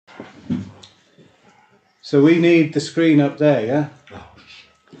So we need the screen up there, yeah?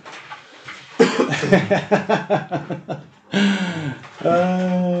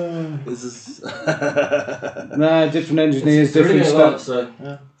 This is Nah, different engineers, different stuff. So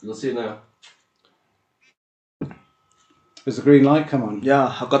yeah, you'll see it now. There's a green light, come on.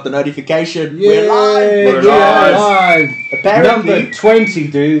 Yeah, I've got the notification. Yay, We're live. Apparently, number 20,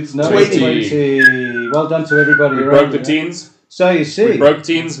 dudes. Number 20. Well done to everybody We around. broke the teens. So you see. We broke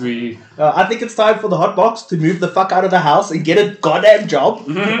teens. I think it's time for the Hotbox to move the fuck out of the house and get a goddamn job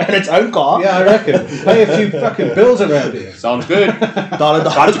and its own car. Yeah, I reckon. Pay a few fucking bills around here. Sounds good. Dollar.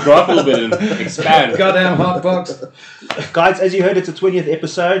 Time to grow up a little bit and expand. Goddamn Hotbox. Guys, as you heard, it's a 20th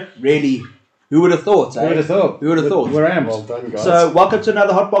episode. Really, who would have thought? Who would have thought? Who would have thought? We're ambs. Well done, guys. So, welcome to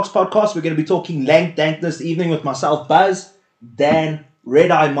another Hotbox podcast. We're going to be talking lank dank this evening with myself, Buzz, Dan,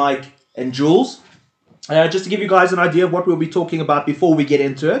 Redeye Mike, and Jules. Just to give you guys an idea of what we'll be talking about before we get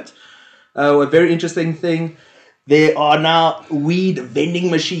into it. A very interesting thing. There are now weed vending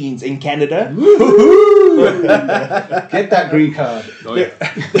machines in Canada. Get that green card. Oh, yeah.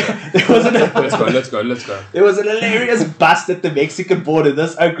 Let's go. There was an hilarious bust at the Mexican border.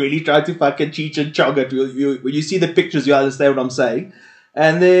 This oak really tried to fucking cheech and chong it. When you see the pictures, you understand what I'm saying.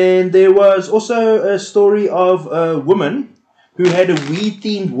 And then there was also a story of a woman who had a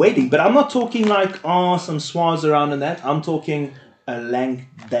weed-themed wedding. But I'm not talking like, some swaz around and that. I'm talking a lank,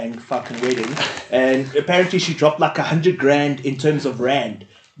 dang fucking wedding. And apparently she dropped like 100 grand in terms of rand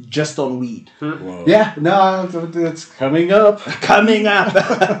just on weed. Whoa. Yeah, no, it's coming up. Coming up.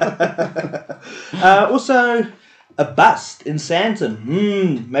 Also, a bust in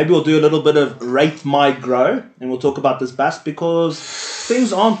Santon. Maybe we'll do a little bit of Rate My Grow, and we'll talk about this bust because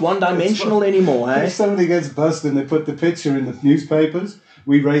things aren't one-dimensional anymore, hey? If somebody gets busted and they put the picture in the newspapers,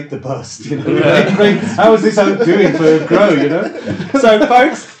 we rate the bust, you know. Rate, how is this oak doing for a grow, you know? So,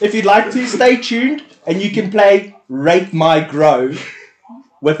 folks, if you'd like to, stay tuned, and you can play Rate My Grow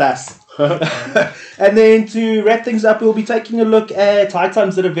with us. And then to wrap things up, we'll be taking a look at High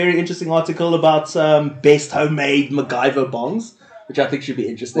Times did a very interesting article about some best homemade MacGyver bongs, which I think should be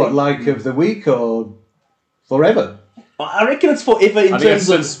interesting. What, like of the week or forever? I reckon it's forever in I think terms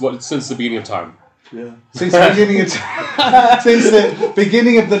it's since the beginning of time. Yeah. Since the beginning of since the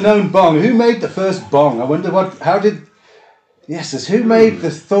beginning of the known bong. Who made the first bong? I wonder who made the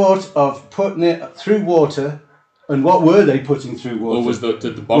thought of putting it through water? And what were they putting through water? Or was the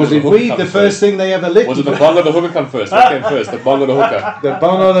bong was or it the hooker weed come the first thing they ever lit? Was it the bong or the hooker come first? What came first? The bong or the hooker? The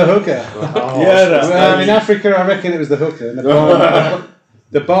bong or the hooker? Well, in Africa, I reckon it was the hooker. And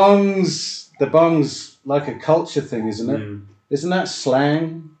the bong's like a culture thing, isn't it? Isn't that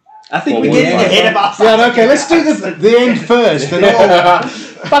slang? I think we're getting ahead of ourselves. Yeah, okay, let's do the end first.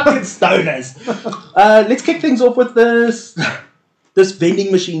 Fucking stoners. Let's kick things off with this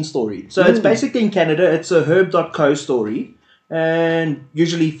vending machine story. So it's basically in Canada. It's a herb.co story. And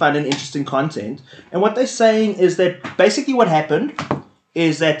usually fun and interesting content. And what they're saying is that basically what happened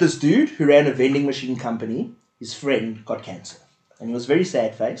is that this dude who ran a vending machine company, his friend got cancer. And he was very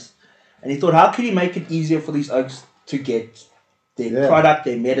sad face. And he thought, how could he make it easier for these oaks to get their product,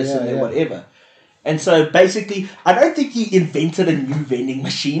 their medicine, their whatever. And so basically, I don't think he invented a new vending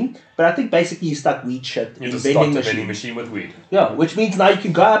machine, but I think basically he stuck weed shit in vending machine with weed. Yeah, which means now you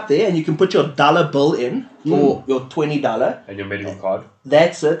can go up there and you can put your $1 bill in, or your $20. And your medical card.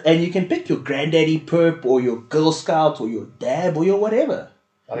 That's it. And you can pick your granddaddy perp, or your Girl Scout, or your dab, or your whatever.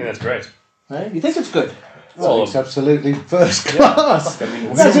 I think that's great. Right? You think it's good? Well, it's absolutely first class. Yeah. I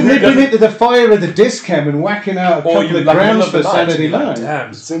mean, imagine nipping into the fire of the disc cam and whacking out a couple of grams for Saturday night. Damn.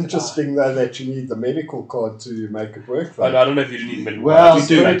 It's interesting though that you need the medical card to make it work. I don't know if you need medical well, card.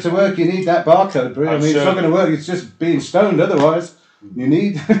 for it to work, you need that barcode, bro. I mean, it's not going to work. It's just being stoned otherwise. You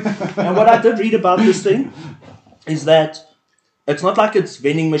need... And what I did read about this thing is that it's not like it's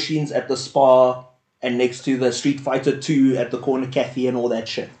vending machines at the spa and next to the Street Fighter 2 at the corner cafe and all that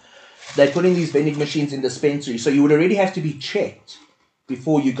shit. They're putting these vending machines in dispensaries, so you would already have to be checked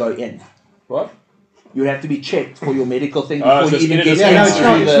before you go in. What? You would have to be checked for your medical thing before so you even get Yeah,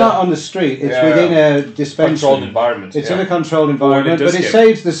 no, it's not on the street. It's within a dispensary. Controlled environment. It's in a controlled environment, but it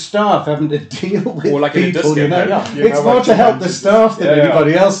saves the staff having to deal with like people, you know. You it's more to help the staff than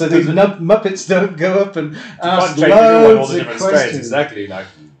anybody else, so these muppets don't go up and ask loads of questions. Exactly. Like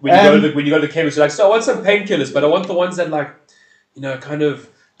when you go to the chemist, you're like, so I want some painkillers, but I want the ones that kind of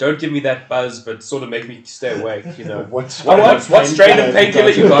don't give me that buzz, but sort of make me stay awake, you know. What strain of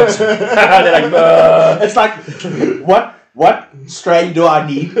painkiller you got? They're like, it's like, what strain do I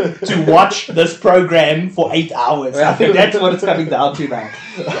need to watch this program for 8 hours? I think that's what it's coming down to now.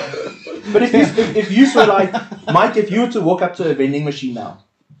 But if you were like, Mike, if you were to walk up to a vending machine now,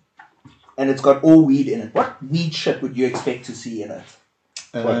 and it's got all weed in it. What weed shit would you expect to see in it?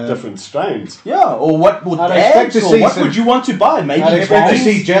 What different strains? Yeah, or what would what would you want to buy? Maybe I'd expect to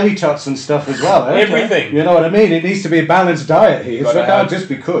see jelly tots and stuff as well. Everything. You know what I mean? It needs to be a balanced diet here. So it can't just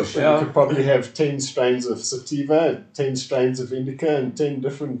be kush. You could probably have 10 strains of sativa, 10 strains of indica, and 10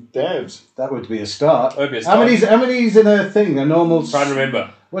 different dabs. That would be a start. That would be a How many's in a thing? A normal... Try and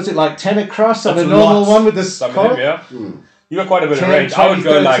remember. Was it like 10 across on That's a normal lots. one with the Some collar? of them, yeah. You got quite a bit of 10, range. I would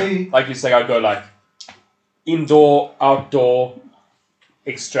go 30. like you say, I'd go like indoor, outdoor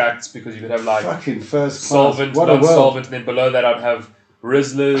extracts, because you could have like Fucking first class. solvent, What a world. non-solvent, and then below that I'd have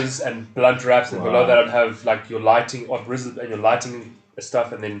Rizzlers and blunt wraps, and below that I'd have like your lighting or Rizzler and your lighting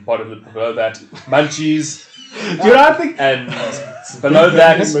stuff, and then part of it below that munchies. Dude, I think And below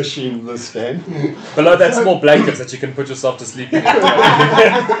that, machine this stand. below that, small blankets that you can put yourself to sleep in.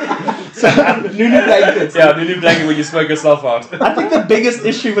 Lulu blankets. Yeah, the new blanket when you smoke yourself out. I think the biggest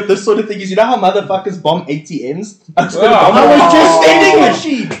issue with this sort of thing is, you know how motherfuckers bomb ATMs? I was Oh. vending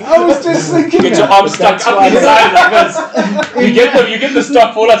machine. I was just thinking Get your that. arm stuck up inside like this. You get the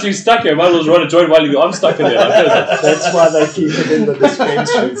stock fall out, so you're stuck here. Might as well run a joint while your arm's stuck in there. That's why they keep it in the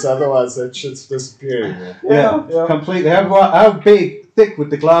dispensaries, otherwise that shit's disappearing. Yeah, completely. How big, thick would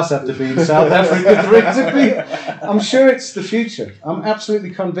the glass have to be in South Africa for it to be? I'm sure it's the future. I'm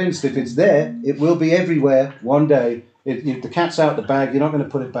absolutely convinced if it's there, it will be everywhere one day. The cat's out the bag, you're not going to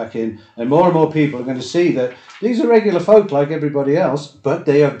put it back in. And more people are going to see that these are regular folk like everybody else, but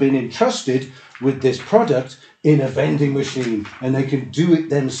they have been entrusted with this product in a vending machine and they can do it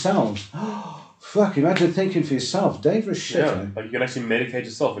themselves. Fuck, imagine thinking for yourself, dangerous shit. Yeah, like you can actually medicate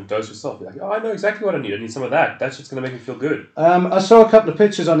yourself and dose yourself. You're like, oh, I know exactly what I need. I need some of that. That shit's going to make me feel good. I saw a couple of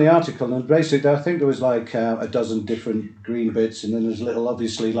pictures on the article, and basically I think there was like a dozen different green bits, and then there's little,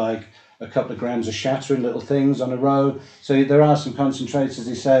 obviously, like a couple of grams of shattering little things on a row. So there are some concentrates, as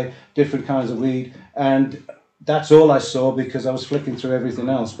you say, different kinds of weed, and that's all I saw because I was flicking through everything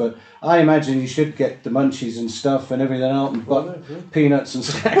else. But I imagine you should get the munchies and stuff and everything else, and peanuts and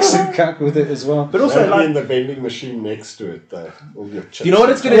snacks and cack with it as well. But also, Maybe like, in the vending machine next to it, though. All your chips. you know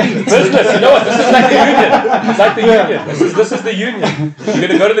what it's going to be? Business, you know what? This is like the union. It's like the union. This is the union. You're going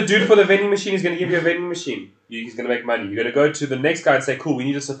to go to the dude for the vending machine. He's going to give you a vending machine. He's going to make money. You're going to go to the next guy and say, cool, we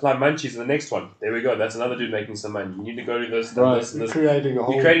need to supply munchies in the next one. There we go. That's another dude making some money. You need to go to this and this and You're this. creating a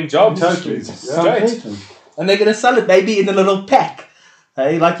whole You're creating jobs. Totally. Straight. And they're going to sell it maybe in a little pack.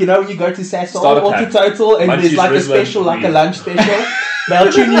 Hey, like, you know, when you go to Sasol or to Total and Munchies, there's like a Rizzler, special, like a weed. lunch special.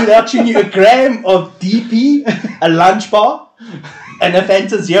 They'll tune you a gram of DP, a lunch bar, and a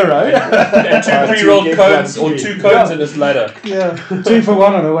Fanta Zero. And two pre-rolled get cones one or free. 2 cones in this ladder. Yeah, 2 for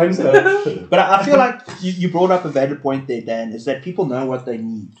 1 on a Wednesday. But I feel like you brought up a valid point there, Dan, is that people know what they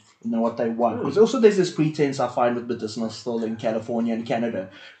need, know what they want. Because also there's this pretense I find with medicinal still in California and Canada,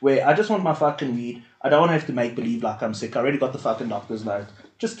 where I just want my fucking weed. I don't want to have to make believe like I'm sick. I already got the fucking doctor's note.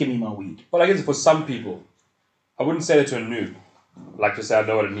 Just give me my weed. Well, I guess for some people, I wouldn't say that to a noob. Like to say I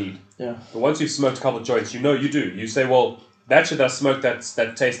know what I need. Yeah. But once you've smoked a couple of joints, you know you do. You say, well, that shit that I smoked that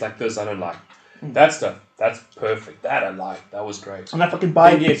tastes like this, I don't like. That stuff, that's perfect. That I like. That was great. And if I can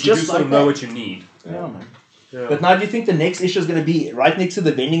buy And it yes, you do just sort like of know that. what you need. Yeah, man. Yeah. But now do you think the next issue is going to be right next to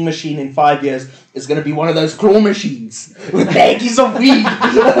the vending machine in 5 years is going to be one of those claw machines with baggies of weed?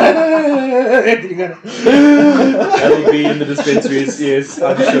 That'll be in the dispensaries, yes,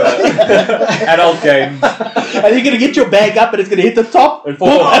 I'm sure. Adult games. And you're going to get your bag up and it's going to hit the top. And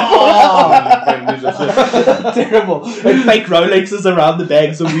fall Terrible. And fake Rolexes around the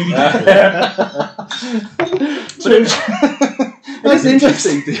bags of weed. That's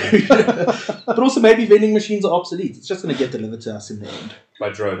interesting, dude. But also maybe vending machines are obsolete. It's just going to get delivered to us in the end. By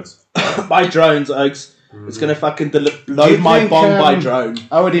drones. By drones, Oaks. It's going to fucking Do load you my think, bong by drone.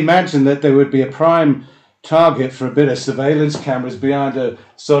 I would imagine that there would be a prime target for a bit of surveillance cameras behind a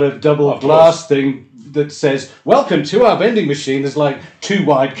sort of double glass thing that says, welcome to our vending machine. There's like 2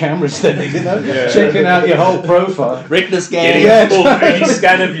 wide cameras there, you know, checking out your whole profile. Retina scan. Getting a full 3D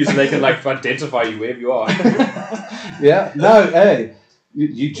scan of you so they can like identify you wherever you are. Yeah, no, hey,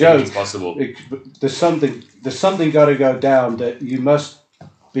 you joke. It's possible. There's something got to go down that you must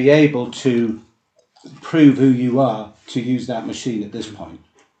be able to prove who you are to use that machine at this point.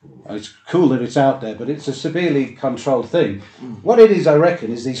 It's cool that it's out there, but it's a severely controlled thing. What it is, I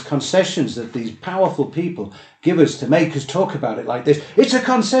reckon, is these concessions that these powerful people give us to make us talk about it like this. It's a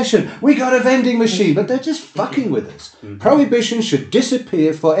concession. We got a vending machine, but they're just fucking with us. Prohibition should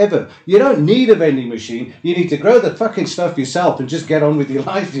disappear forever. You don't need a vending machine. You need to grow the fucking stuff yourself and just get on with your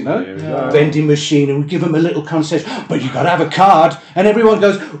life, you know? Vending machine, and we give them a little concession. But you got to have a card, and everyone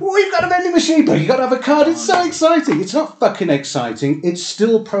goes, we've got a vending machine, but you got to have a card. It's so exciting. It's not fucking exciting. It's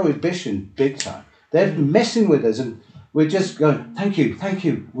still prohibition, big time. They're messing with us, and we're just going, thank you.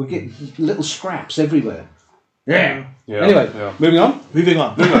 We're getting little scraps everywhere. Yeah. Anyway, moving on.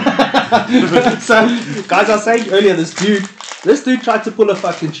 So, guys, I was saying earlier, this dude tried to pull a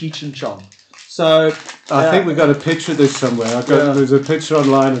fucking Cheech and Chong. So, I think we got a picture of this somewhere. There's a picture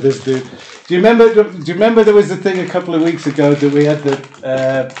online of this dude. Do you remember there was a thing a couple of weeks ago that we had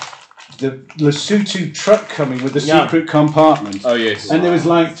the Lesotho truck coming with the secret compartment. Oh, yes. And there was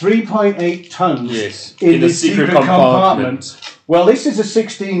like 3.8 tons in the secret compartment. Well, this is a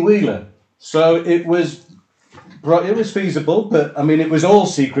 16-wheeler. So it was feasible, but I mean, it was all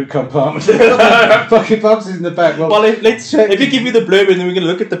secret compartment. Fucking boxes in the back. Well, let's check. If you give me the blurb and then we're going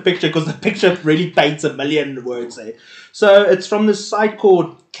to look at the picture, because the picture really paints a million words there. So it's from this site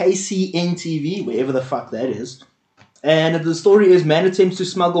called KCNTV, wherever the fuck that is. And the story is, man attempts to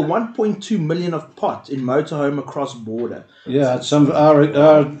smuggle 1.2 million of pot in motorhome across border. Yeah, it's some an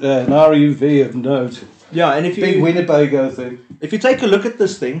RUV of note. Yeah, and if you big Winnebago thing. If you take a look at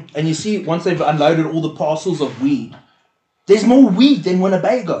this thing and you see once they've unloaded all the parcels of weed, there's more weed than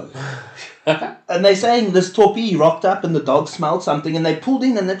Winnebago. And they're saying this torpede rocked up and the dog smelled something and they pulled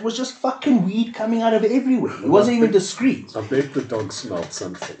in and it was just fucking weed coming out of everywhere. It wasn't even discreet. I bet the dog smelled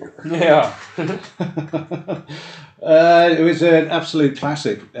something. Yeah. It was an absolute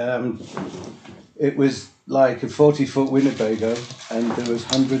classic. It was like a 40-foot Winnebago, and there was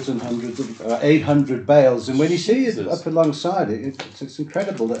hundreds and hundreds of 800 bales. And when you see it up alongside it, it's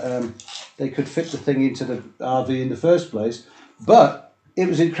incredible that they could fit the thing into the RV in the first place. But it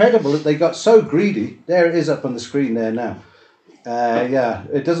was incredible that they got so greedy. There it is up on the screen there now.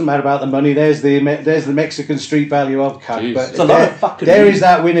 It doesn't matter about the money. There's the Mexican street value of cut. Jeez. But it's a lot of fucking there weed. is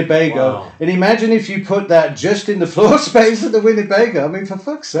that Winnebago. Wow. And imagine if you put that just in the floor space of the Winnebago. I mean, for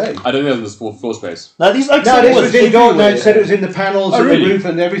fuck's sake. I don't think it was floor space. No, these like No, this was indoor. No, it said it was in the panels and really? the roof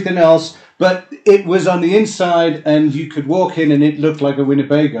and everything else. But it was on the inside, and you could walk in, and it looked like a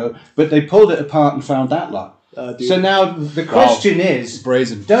Winnebago. But they pulled it apart and found that lot. So now the question is,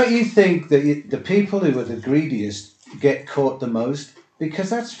 brazen. don't you think that the people who are the greediest get caught the most? Because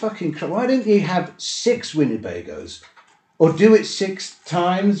that's fucking... Why don't you have 6 Winnebagos? Or do it 6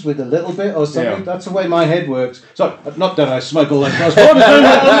 times with a little bit or something? Yeah. That's the way my head works. So, not that I smuggle like us.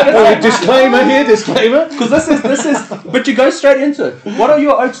 Disclaimer here, disclaimer. Because this is, but you go straight into it. What are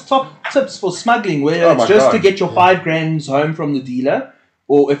your top tips for smuggling? Whether it's just to get your 5 grand home from the dealer,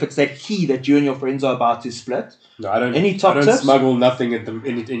 or if it's that key that you and your friends are about to split. No, I don't. Any top I don't tips? smuggle nothing at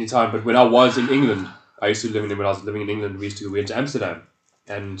any time. But when I was in England, when I was living in England, we went to Amsterdam,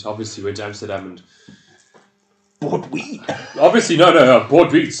 and obviously went to Amsterdam and bought weed. Obviously,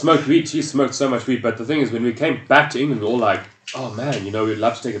 bought weed, smoked weed. She smoked so much weed. But the thing is, when we came back to England, we were all like, "Oh man, we'd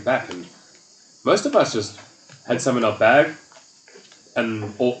love to take it back." And most of us just had some in our bag,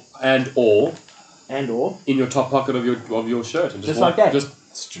 or in your top pocket of your shirt, and just like that. Just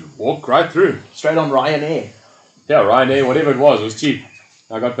walk right through. Straight on Ryanair. Yeah, Ryanair, whatever it was cheap.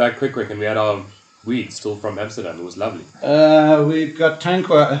 I got back quick, and we had our weed still from Amsterdam. It was lovely. We've got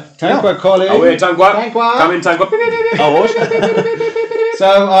Tankwa calling. Oh, wait, Tankwa. Tankwa. Come in, Tankwa.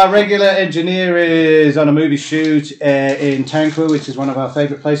 So our regular engineer is on a movie shoot in Tankwa, which is one of our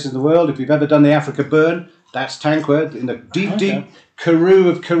favourite places in the world. If you've ever done the Africa Burn, that's Tankwa, in the deep Karoo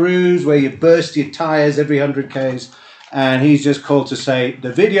of Karoos, where you burst your tyres every 100 k's. And he's just called to say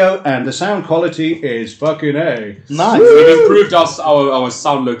the video and the sound quality is fucking A. Nice. We've improved our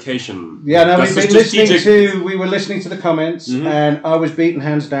sound location. Yeah, no, we were listening to the comments, Mm-hmm. and I was beaten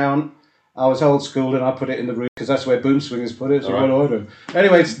hands down. I was old school, and I put it in the room because that's where Boom Swingers put it. So what do I do?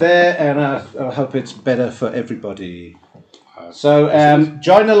 Anyway, it's there, and I hope it's better for everybody. So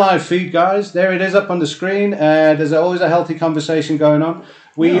join the live feed, guys. There it is up on the screen. There's always a healthy conversation going on.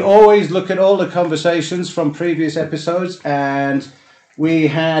 We always look at all the conversations from previous episodes, and we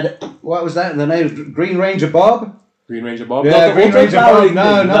had, what was that? The name? Green Ranger Bob? Green Ranger Bob? Yeah, Green Ranger Bob.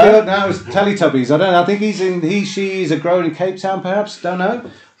 No, it's Teletubbies. I don't know. I think she's a grown in Cape Town, perhaps. Don't know.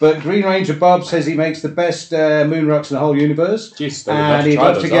 But Green Ranger Bob says he makes the best moon rocks in the whole universe. Jeez, and he'd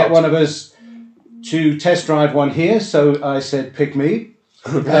love to get one of us to test drive one here. So I said, pick me.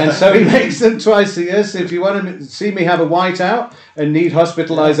 And so he makes them twice a year. So if you want to see me have a whiteout and need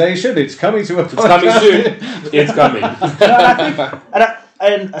hospitalisation, it's coming to a podcast. It's coming soon. It's coming.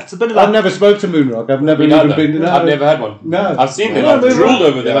 and it's a bit like... I've never smoked a moon rock. I've never Me even neither. been... I've never had one. No. I've seen them. No, I've moon drooled rock.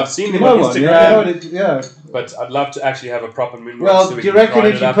 over them. I've seen them on Instagram. Yeah. But I'd love to actually have a proper moon rock. Well, so we do you can reckon grind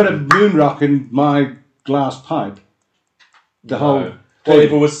if it you up put a and- moon rock in my glass pipe, the whole... No. Well,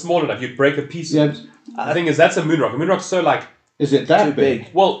 if it was small enough, you'd break a piece. Yeah, The thing is, that's a moon rock. A moon rock's so like... is it that Too big.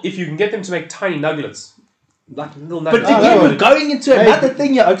 Well, if you can get them to make tiny nuggets. Like little But nuggets. again, we're going into Hey. another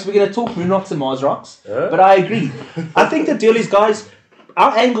thing here, because we're going to talk moon rocks and Mars rocks. Yeah. But I agree. I think the deal is, guys,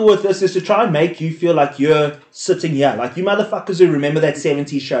 our angle with this is to try and make you feel like you're sitting here. Like you motherfuckers who remember that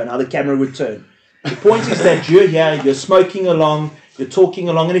 70s show and how the camera would turn. The point is that you're here, you're smoking along, you're talking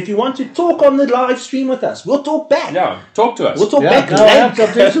along, and if you want to talk on the live stream with us, we'll talk back. Yeah, talk to us. We'll talk Yeah, back. no, I have got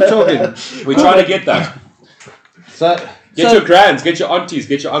things to talk in. We're trying to get that. So, Get your grands, get your aunties,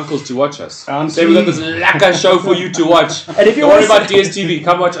 get your uncles to watch us. Auntie. Say we got this lacquer show for you to watch. And if you Don't worry want about DSTV,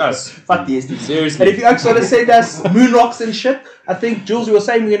 come watch us. Fuck the SD. Seriously. And if you actually want to send us moon rocks and shit, I think, Jules, you were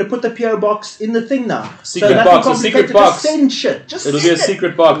saying we're going to put the PO box in the thing now. Secret nothing box, a complicated, secret box. Just send shit. Just It'll be send a it.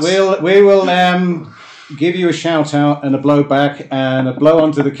 secret box. we will give you a shout out and a blow back and a blow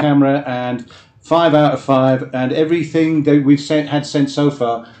onto the camera and 5 out of 5 and everything that we've had sent so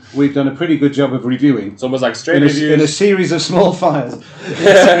far. We've done a pretty good job of reviewing It's almost like straight in a reviews. series of small fires.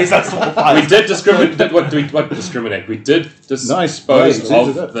 We did discriminate. What discriminate? We did dispose Nice.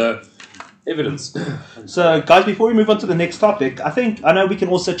 of the evidence. So, guys, before we move on to the next topic, I know we can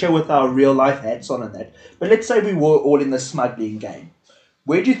all sit here with our real life hats on and that, but let's say we were all in the smuggling game.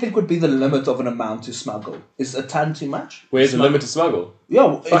 Where do you think would be the limit of an amount to smuggle? Is a ton too much? Where's the limit to smuggle?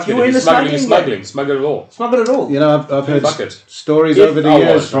 Yeah, Fuck if you it, were in the smuggling, smuggling game, smuggle it all. smuggle it all. You know, I've heard Fuck it. stories If over the I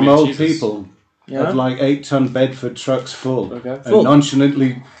years was, from I mean, old Jesus. people Yeah. of like 8-ton Bedford trucks full Okay. and Full.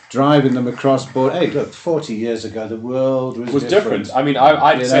 nonchalantly driving them across border. Hey, look, 40 years ago the world It was different. different. I mean,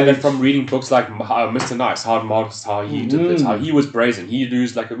 I'd You say know, that from reading books like Mr. Nice, Hard Modest, how he did this, how he was brazen. He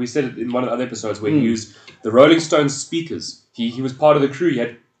used, like we said in one of the other episodes, where he used the Rolling Stones speakers. He was part of the crew. He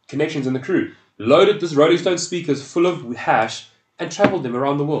had connections in the crew. Loaded this Rolling Stones speakers full of hash and travelled them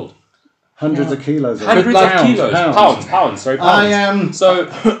around the world. Hundreds of kilos. Hundreds of kilos. Pounds. I am. So,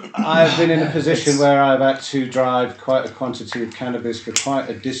 I've been in a position where I've had to drive quite a quantity of cannabis for quite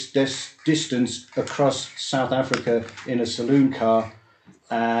a distance across South Africa in a saloon car,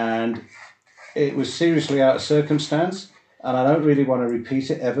 and it was seriously out of circumstance. And I don't really want to repeat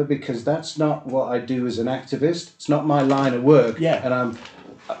it ever because that's not what I do as an activist. It's not my line of work. Yeah. And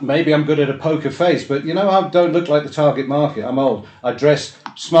maybe I'm good at a poker face, but you know, I don't look like the target market. I'm old. I dress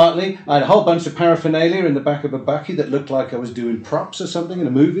smartly. I had a whole bunch of paraphernalia in the back of a bakkie that looked like I was doing props or something in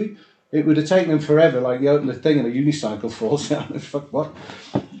a movie. It would have taken them forever, like you open the thing and a unicycle falls down. Fuck, what?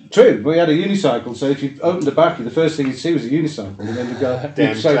 True, we had a unicycle, so if you opened the bakkie, the first thing you'd see was a unicycle, and then you go,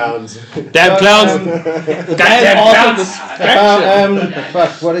 Damn clowns. damn clowns.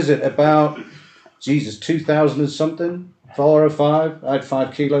 fuck, what is it? About, Jesus, 2000 and something? 4 or 5? I had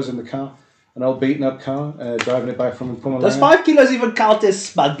 5 kilos in the car. An old beaten up car, driving it back from Pumalanga. Does 5 kilos even count as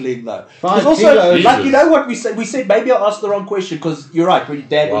smuggling, though? 5 Because also, kilos. like, you know what we said? We said maybe I asked the wrong question because you're right. When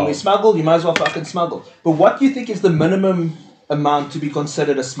Wow. we smuggle, you might as well fucking smuggle. But what do you think is the minimum amount to be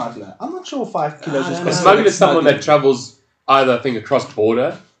considered a smuggler? I'm not sure 5 kilos is A considered smuggler is someone smuggling. that travels either, I think, across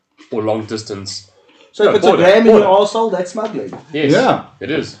border or long distance. So if it's border, a gram in border. your arsehole, that's smuggling. Yes, Yeah. it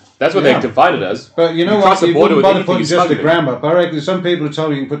is. That's what Yeah. they define it as. But you know You what? cross the You border wouldn't with bother anything, putting you're just a smuggling. gram up. I reckon some people are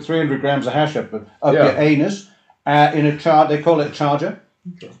told you can put 300 grams of hash up Yeah. your anus in a char. They call it a charger.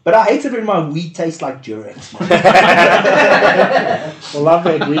 But I hate it when my weed tastes like Durex. Well, I've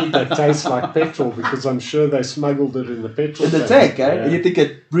had weed that tastes like petrol because I'm sure they smuggled it in the petrol In the tank. tank, eh? Yeah. And you think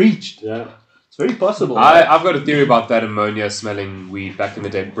it breached. Yeah. It's very possible. I've got a theory about that ammonia smelling weed back in the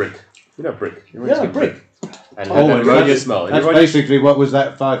day. Brick. You know brick. Everyone's Yeah, got brick. And Oh had my that God. ammonia smell. And That's everyone- basically what was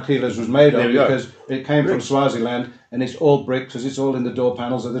that 5 kilos was made There of we go. because it came from Swaziland and it's all brick because it's all in the door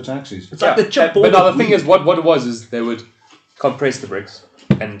panels of the taxis. It's like the chipboard But now of the thing weed. is, what it was is they would compress the bricks,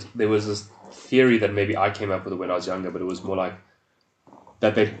 and there was this theory that maybe I came up with it when I was younger, but it was more like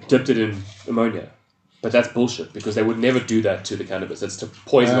that they dipped it in ammonia. But that's bullshit because they would never do that to the cannabis. It's to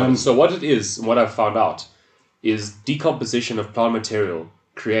poison it. So what it is, and what I've found out, is decomposition of plant material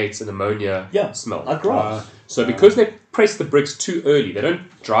creates an ammonia smell. like grass. So because they press the bricks too early, they don't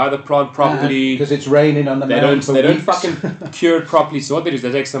dry the plant properly. Because it's raining on the They mountain don't. for They don't weeks. fucking cure it properly. So what they do is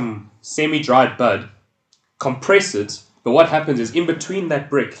they take some semi-dried bud, compress it. But what happens is in between that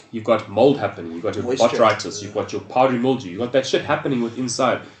brick, you've got mold happening. You've got your Moisture. botrytis. You've got your powdery mildew. You've got that shit happening with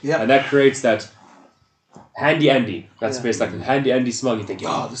inside, Yeah. and that creates that handy Andy. That's the best, like a handy Andy smell. You think,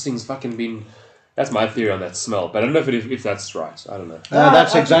 oh, this thing's fucking been That's my theory on that smell, but I don't know if that's right. I don't know.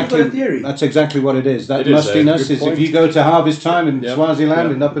 That's I think exactly I've got a theory. that's exactly what it is. That It is, mustiness good is if point. you go to harvest time in Yep. Swaziland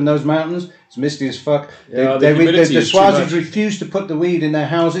Yep. and up in those mountains, it's misty as fuck. Yeah, the the humidity is too Swazis much. refuse to put the weed in their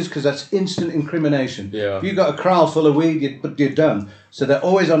houses because that's instant incrimination. Yeah. If you got a kraal full of weed, you're done. So they're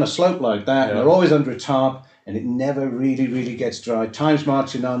always on a slope like that, and Yeah. they're always under a tarp, and it never really gets dry. Time's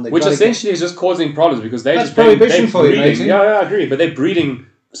marching on. They've Which gotta essentially is just causing problems because That's they're prohibition for you, breeding. matey. Yeah, I agree, but they're breeding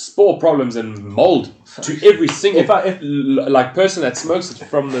spore problems and mold to every single person that smokes it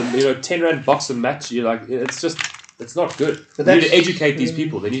from the 10 rand box of match. You're like, it's not good. But They need to that's- educate these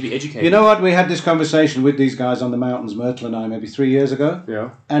people. They need to be educated. You know what? We had this conversation with these guys on the mountains, Myrtle and I, maybe 3 years ago. Yeah.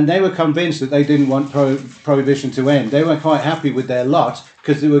 And they were convinced that they didn't want prohibition to end. They were quite happy with their lot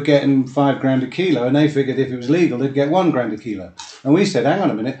because they were getting $5 a kilo, and they figured if it was legal, they'd get $1 a kilo. And we said, hang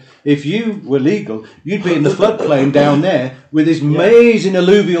on a minute, if you were legal, you'd be in the floodplain down there with this amazing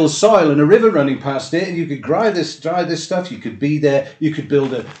alluvial soil and a river running past it, and you could dry this stuff. You could be there. You could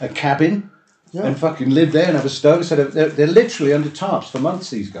build a cabin and fucking live there and have a stove. So they're literally under tarps for months,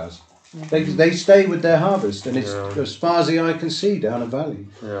 these guys. They stay with their harvest, and it's as far as the eye can see down a valley.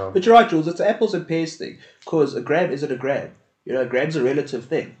 Yeah. But you're right, Jules. It's an apples and pears thing. Because a grab isn't a grab. A grab's a relative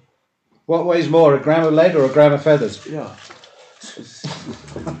thing. What weighs more, a gram of lead or a gram of feathers? Yeah. It's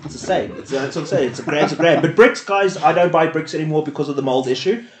the same. That's what I'm saying. It's a grab's a grab. But bricks, guys, I don't buy bricks anymore because of the mold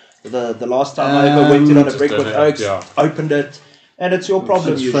issue. The last time I ever went in on a Just brick don't with have- oaks, yeah. opened it, and it's your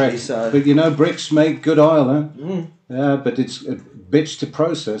problem It's usually. fresh. So But bricks make good oil, huh? Yeah, but it's a bitch to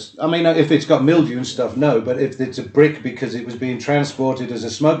process. I mean, if it's got mildew and stuff, no. But if it's a brick because it was being transported as a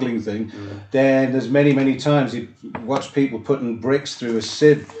smuggling thing, then there's many times you watch people putting bricks through a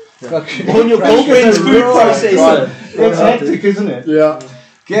sieve. Fucking on your girlfriend's food processor. It's hectic, isn't it? Yeah.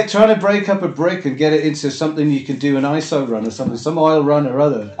 Trying to break up a brick and get it into something you can do an ISO run or something, some oil run or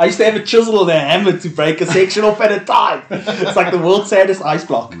other. I used to have a chisel or a hammer to break a section off at a time. It's like the world's saddest ice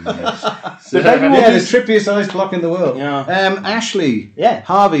block. But maybe we'll Yeah, the do- trippiest ice block in the world. Yeah. Ashley Yeah.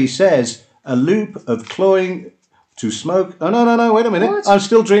 Harvey says a loop of clawing to smoke. Oh no! Wait a minute. What? I'm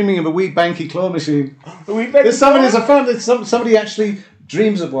still dreaming of a wee banky claw machine. We've There's somebody actually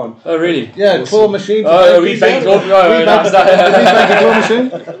dreams of one. Oh, really? Yeah, claw machine. Oh, a wee banky claw. Wee banky claw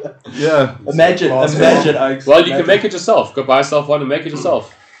machine. Yeah. Imagine, Oaks. Well, you can make it yourself. Go buy yourself one and make it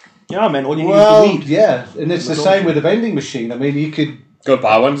yourself. Yeah, man, all you need Well, is the weed. yeah, and it's the same with a vending machine. I mean, you could Go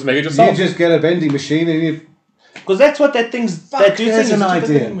buy one, just make it yourself. just get a vending machine and you Because that's what that thing's... that do there's thing is an a idea.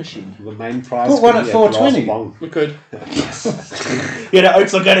 vending machine. The main prize. Put one could at be a 420. glass bong. We could.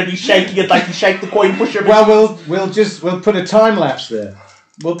 Oaks are going to be shaking it like you shake the coin pusher. Well, we'll put a time lapse there.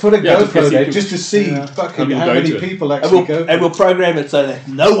 We'll put a just GoPro see there who- just to see fucking people how go many to it. people and actually go. we'll program it so that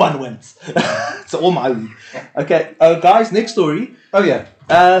no one wins. It's all my weed. Okay, guys, next story. Oh yeah.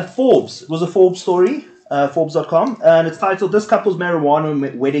 Forbes. It was a Forbes story, Forbes.com, and it's titled, "This couple's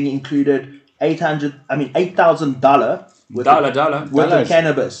marijuana wedding included $8,000 worth Dollar. of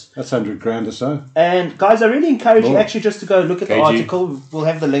cannabis." That's $100,000 or so. And guys, I really encourage you More. actually just to go look at the KG. article. We'll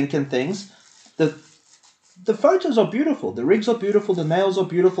have the link and things. The photos are beautiful. The rigs are beautiful. The nails are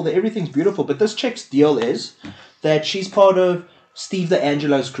beautiful. Everything's beautiful. But this chick's deal is that she's part of Steve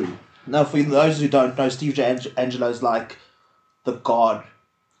DeAngelo's crew. Now, for those who don't know, Steve DeAngelo's like the god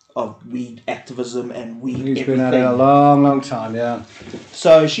of weed activism and weed He's everything. been at it a long time, yeah.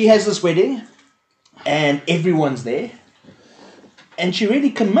 So she has this wedding, and everyone's there, and she really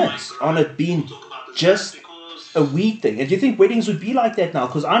commits on it being just a weed thing. And do you think weddings would be like that now?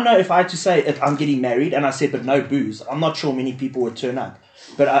 Because I know if I had to say I'm getting married and I said but no booze, I'm not sure many people would turn up.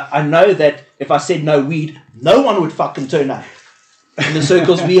 But I know that if I said no weed, no one would fucking turn up in the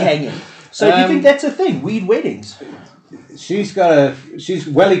circles we hang in. So do you think that's a thing? Weed weddings? She's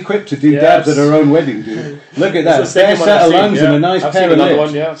well equipped to do Yes. dabs at her own wedding, dude. Look at that. It's the second Fair one set I've of seen, lungs yeah. and a nice I've pair seen of another lips.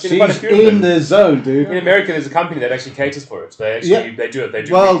 one, yeah. I've seen quite a She's few of in them. the zone, dude. In America, there's a company that actually caters for it. They actually they do it. They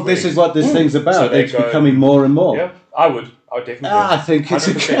do. Well, weed this is weddings. what this thing's about. So they It's go- becoming more and more. Yeah, I would definitely. I think it's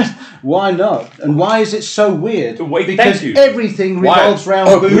 100%. why not? And why is it so weird? Wait, because thank you. everything Why? revolves around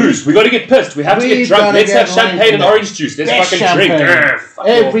Oh, booze. booze. We got to get pissed. We have to We've get drunk. gotta Let's get have champagne and lined up. orange juice. Let's Best fucking drink. champagne. Fuck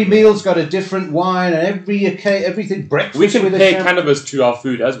Every off. meal's got a different wine, and everything breakfast. We can with a pair champagne. cannabis to our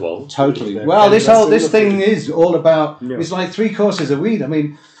food as well. Totally. Yeah, Well, this cannabis thing in the is all about. Yeah. It's like 3 courses of weed. I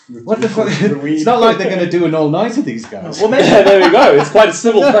mean, what the fuck? The weed. It's not like they're going to do an all nighter. These guys. Well, maybe, Yeah, there we go. It's quite a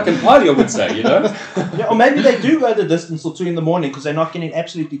civil fucking party, I would say. You know. yeah, or maybe they do go the distance or 2 in the morning because they're not getting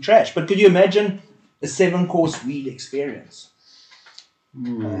absolutely trashed. But could you imagine a 7-course weed experience?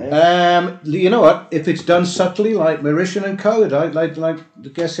 You know what? If it's done subtly, like Mauritian and Co, like the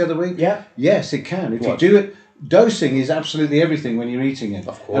guest the other week. Yeah. Yes, it can. If What? you do it, dosing is absolutely everything when you're eating it.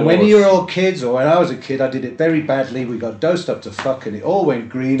 Of course. And when you're all kids, or when I was a kid, I did it very badly. We got dosed up to fuck, and it all went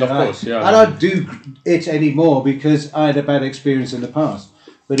green. Of course, yeah. And I don't do it anymore because I had a bad experience in the past.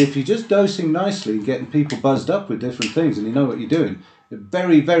 But if you're just dosing nicely, getting people buzzed up with different things, and you know what you're doing,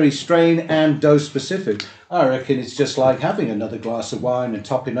 very, very strain and dose specific. I reckon it's just like having another glass of wine and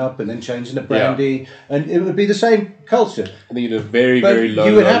topping up and then changing the brandy, and it would be the same culture. I think it's a very, But very low.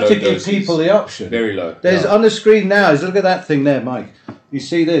 you would have to give doses. people the option. Very low. There's on the screen now. Look at that thing there, Mike. You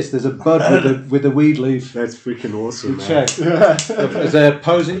see this? There's a bud with the weed leaf. That's freaking awesome, man. Check. Is there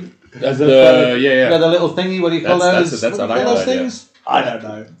posing? That's The little thingy. What do you call those? That's what I do you like call those that, things? I don't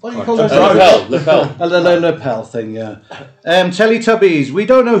know. What do you call those? Lapel. A lapel thing, yeah. Teletubbies, we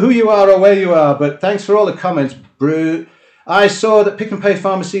don't know who you are or where you are, but thanks for all the comments, Brew. I saw that Pick and Pay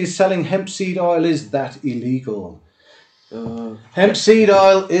Pharmacy is selling hemp seed oil. Is that illegal? Hemp seed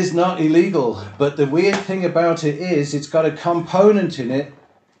oil is not illegal, but the weird thing about it is it's got a component in it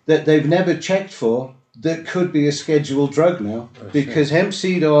that they've never checked for that could be a scheduled drug now, because hemp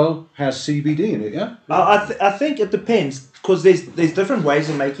seed oil has CBD in it, yeah? I think it depends, because there's different ways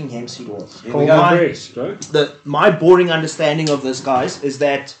of making hemp seed oil. My boring understanding of this, guys, is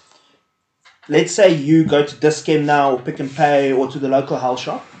that, let's say you go to Dischem now, or Pick and Pay, or to the local health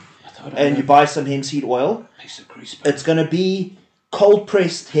shop, and you buy some hemp seed oil. It's going to be cold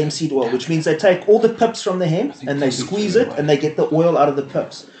pressed hemp seed oil, which means they take all the pips from the hemp and they squeeze it and they get the oil out of the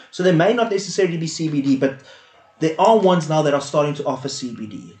pips. So they may not necessarily be CBD, but there are ones now that are starting to offer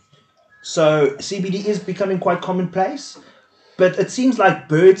CBD. So CBD is becoming quite commonplace, but it seems like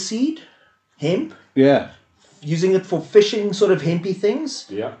bird seed, hemp, using it for fishing sort of hempy things,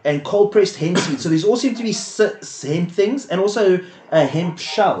 and cold pressed hemp seed. So there's all seem to be hemp things, and also hemp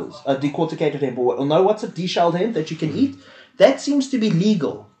shells, decorticated hemp, or no, what's a deshelled hemp that you can eat? That seems to be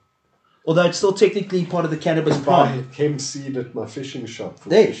legal, although it's still technically part of the cannabis plant. I hemp seed at my fishing shop for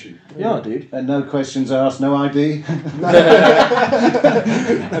There. fishing. Yeah, dude. And no questions asked, no ID. And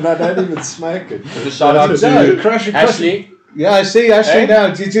I don't even smoke it. Shout out to Ashley. Yeah, I see Ashley now.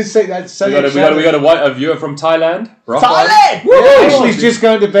 Did you just say that? We got a viewer from Thailand. Thailand! Yeah, Ashley's just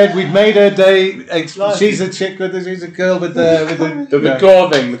going to bed. We've made her day. She's a chick she's a girl with the claw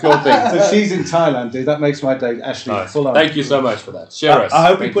thing. So she's in Thailand, dude. That makes my day. Ashley, full on. Thank you so much for that. Share us. I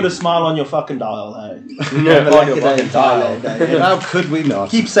hope we put a smile on your fucking dial, hey. On your fucking Thailand, hey. How could we not?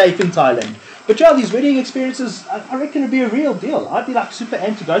 Keep safe in Thailand. But yeah, these wedding experiences, I reckon it'd be a real deal. I'd be like super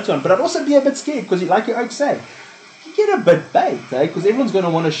amped to go to one, but I'd also be a bit scared because, like you say, you get a bit baked, eh? Because everyone's going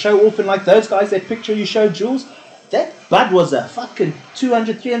to want to show off, and like those guys, that picture you showed, Jules, that bud was a fucking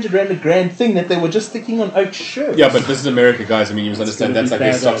 200, 300 rand a grand thing that they were just sticking on Oak's shirt. Yeah, but this is America, guys. I mean, you must understand that's like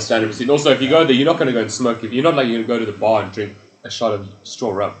their stock standard procedure. Also, if you go there, you're not going to go and smoke. You're not like you're going to go to the bar and drink a shot of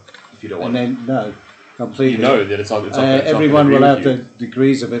straw rum if you don't want. And then no, completely. You know that it's not. Everyone will have the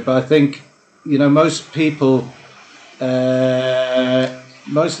degrees of it, but I think most people,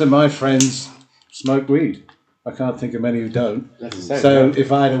 most of my friends smoke weed. I can't think of many who don't. So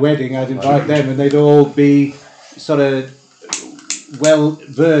if I had a wedding, I'd invite them, and they'd all be sort of well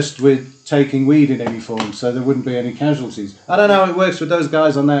versed with taking weed in any form, so there wouldn't be any casualties. I don't know how it works with those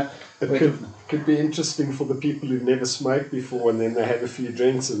guys on that. It could be interesting for the people who've never smoked before, and then they have a few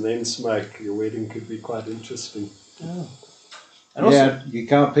drinks and then smoke. Your wedding could be quite interesting. Yeah. And also, you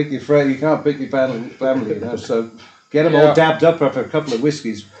can't pick your friend, you can't pick your family, so get them all dabbed up after a couple of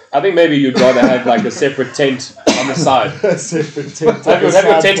whiskeys. I think maybe you'd rather have like a separate tent on the side. A separate tent. Have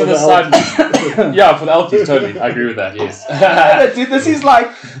your tent on the side. Yeah, for the Alties, totally. I agree with that, yes. Dude, this is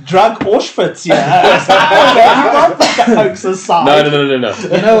like drug Auschwitz, yeah. You can't put the Oaks aside. No.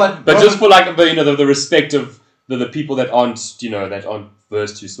 You know what? But just for like the respect of the people that aren't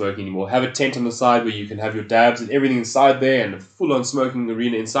versed to smoking anymore, have a tent on the side where you can have your dabs and everything inside there, and a full-on smoking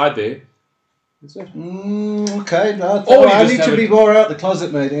arena inside there. Okay, I need to be more out the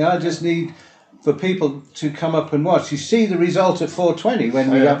closet, mate. I just need for people to come up and watch. You see the result at 420 when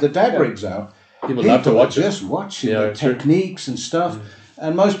we have the dab rigs out. People love to watch it. Just watching the techniques and stuff.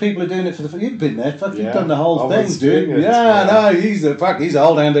 And most people are doing it for the. You've been there, you've done the whole thing, dude. He's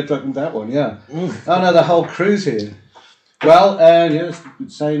old hand at fucking that one. Yeah. Oh no, the whole crew's here. Well, it's the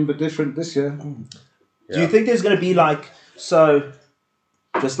same but different this year. Do you think there's going to be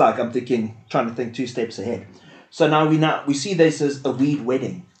just like I'm trying to think 2 steps ahead. So now we see this as a weed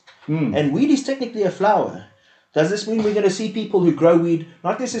wedding. And weed is technically a flower. Does this mean we're going to see people who grow weed,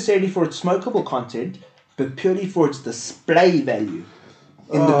 not necessarily for its smokable content, but purely for its display value?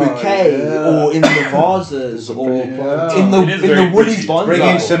 in the bouquet or in the vases or in It is very the Woolies pretty. Bring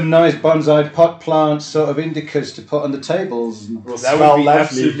in bonsai. some nice bonsai pot plants, sort of indicas to put on the tables. That smell would be lovely.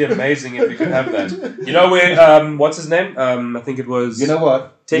 absolutely amazing if we could have that. You know where, what's his name? I think it was You know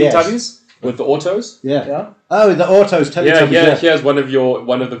what? Teletubbies with the autos. Yeah. Oh, the autos. Teletubbies. Yeah, here's one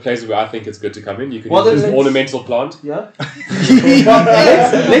of the places where I think it's good to come in. You can Well, use then this ornamental plant. Yeah.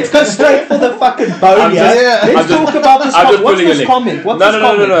 let's go straight for the fucking bone. I'm Yeah. just- Let's I'm just- talk about this. I'm just What's pulling a this link. comment? What's No. this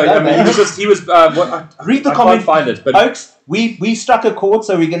comment? I mean, man. he was. Read the I comment. can't find it, but Oaks, we struck a chord,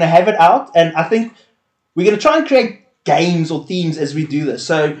 so we're going to have it out, and I think we're going to try and create games or themes as we do this.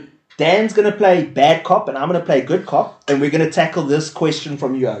 So Dan's going to play bad cop, and I'm going to play good cop, and we're going to tackle this question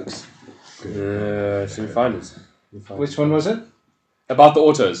from you, Oaks. should we find it? Which one was it? About the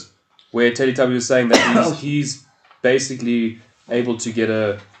autos, where Teletubby was saying that he's basically able to get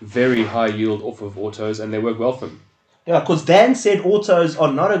a very high yield off of autos, and they work well for him. Yeah, because Dan said autos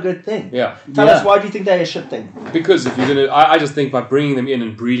are not a good thing. Yeah, Tell us, why do you think they're a shit thing? because if you're gonna, I just think by bringing them in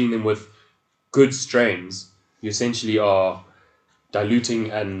and breeding them with good strains, you essentially are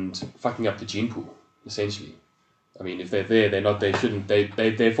diluting and fucking up the gene pool. Essentially, I mean, if they're there, they're not. They shouldn't.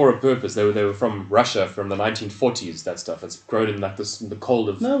 They're for a purpose. They were from Russia from the 1940s. That stuff. It's grown in like this in the cold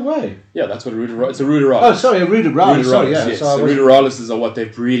of. No way. Yeah, that's what it's a ruderalis. Oh, sorry, a ruderalis. Sorry, yeah. Yes. So I So was- ruderalis are what they're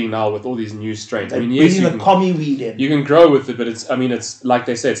breeding now with all these new strains. I mean, yes, Bringing you the can, commie weed in. you can grow with it, but it's like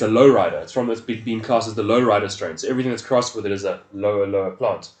they say, it's a lowrider. It's been classed as the lowrider strain. So everything that's crossed with it is a lower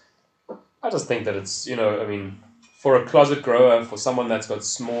plant. I just think that it's, I mean, for a closet grower, for someone that's got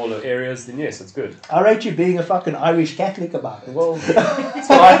smaller areas, then yes, it's good. I rate you being a fucking Irish Catholic about it. Well, that's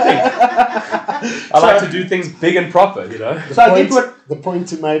what I think. I like to do things big and proper, So I get what... The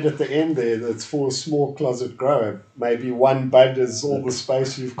point you made at the end there, that's for a small closet grower. Maybe one bud is all the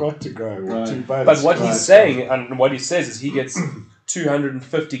space you've got to grow, or two buds. But what he's saying, and what he says, is he gets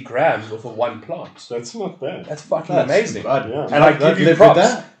 250 grams off of one plant. That's not bad. That's fucking amazing. Yeah. And I give you live with props.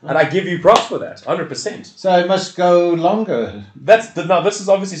 that. And I give you props for that, 100%. So it must go longer. Now this is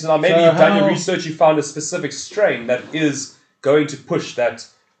obviously, so now maybe So you've done your how- research, you found a specific strain that is going to push that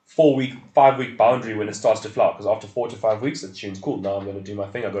 5-week boundary when it starts to flower. Because after 4 to 5 weeks, it tunes cool. Now I'm going to do my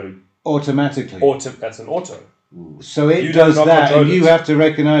thing. I go to Automatically. auto. That's an auto. So it You does do not that, control and you it. have to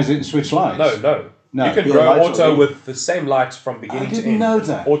recognise it and switch lights. No. No. You can Yeah, grow lights auto already. with the same light from beginning to didn't end. know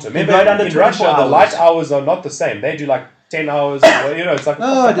that. Auto. They Remember, grow it under in 24 Russia, the hours. light hours are not the same. They do like 10 hours. It's like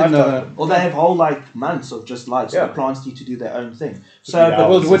No, I didn't know that. Or they have whole months of just lights. So Yeah. the plants need to do their own thing. So Yeah. but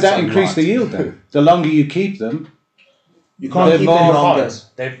Well, would that Sunlight. increase the yield then? The longer you keep them, you can't they're keep more them longer.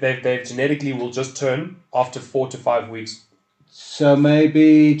 They genetically will just turn after 4 to 5 weeks. so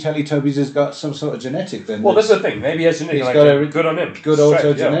maybe Teletubbies has got some sort of genetic then. Well, this is the thing. Maybe he has genetic. He's Like, got a good on him. good Straight, auto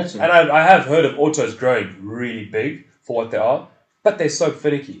yeah. genetic. And I have heard of autos growing really big for what they are, but they're so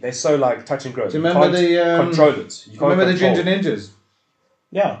finicky. They're so like touch and grow. Do you remember can't the, control it? You can't Remember the control. Ginger Ninjas?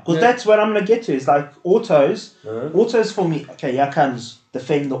 Yeah, because Yeah. that's what I'm going to get to. Is like autos. Uh-huh. Autos for me. Okay, here comes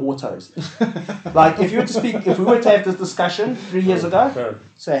defend the autos. Like if if we were to have this discussion 3 years ago, Yeah.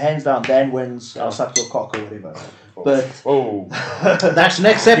 say hands down, Dan wins. I'll suck your cock or whatever. But Oh, That's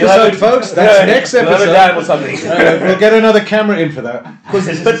next You'll episode, have- folks. That's next you'll have a episode. dad or something. We'll get another camera in for that.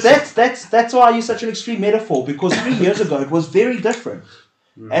 but that's why I use such an extreme metaphor, because 3 years ago it was very different,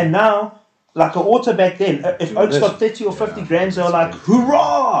 and now like an auto back then, if Oaks got 30 or 50 grams, they were like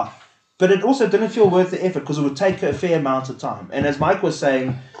hurrah! But it also didn't feel worth the effort because it would take a fair amount of time. And as Mike was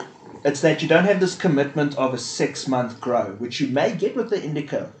saying, it's that you don't have this commitment of a 6-month grow, which you may get with the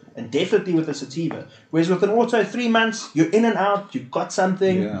indica and definitely with the sativa. Whereas with an auto, 3 months, you're in and out, you've got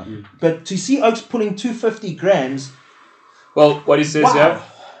something. Yeah. But to see Oaks pulling 250 grams, Well, what he says Wow.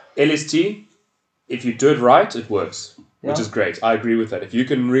 here, LST, if you do it right, it works, which Yeah. is great. I agree with that. If you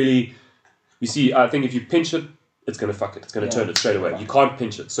can really, you see, I think if you pinch it, it's going to fuck it. It's going to turn it straight away. You can't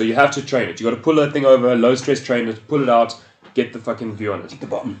pinch it. So you have to train it. You got to pull that thing over, low stress train it, pull it out, get the fucking view on it. the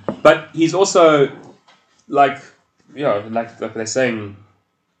bottom. But he's also, like they're saying,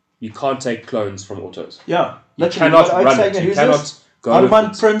 you can't take clones from autos. Yeah. You Literally, cannot what Oaks run saying, it. You who's cannot this? go with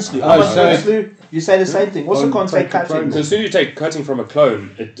Armand it. Prinsley. Oh, Armand so- Prinsley. You say the same thing. Also On can't say take the cutting. clones. So as soon as you take cutting from a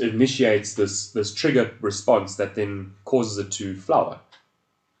clone, it initiates this trigger response that then causes it to flower.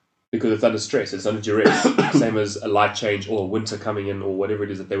 Because it's under stress, it's under duress. Same as a light change or winter coming in or whatever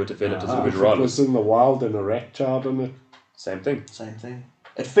it is that they were developed as a If it ruderalis. was in the wild and a rat child on it. Same thing. Same thing.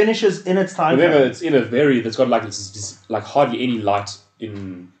 It finishes in its time. Remember, frame. it's in a that's got it's like hardly any light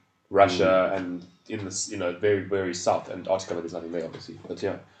in Russia and in this, very, very south. Antarctica, but there's nothing there, obviously. But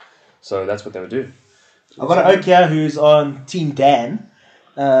yeah. So that's what they would do. I've got an oak here who's on Team Dan.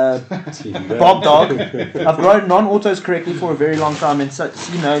 Bob Dog. I've grown non-autos correctly for a very long time and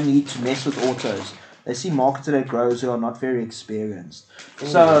see no need to mess with autos. They see marketed at growers who are not very experienced.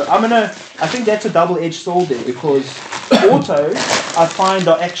 So I think that's a double-edged sword there, because autos I find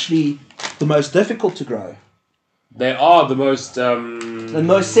are actually the most difficult to grow. They are the most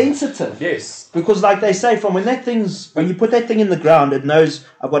sensitive. Yes. Because like they say, when you put that thing in the ground, it knows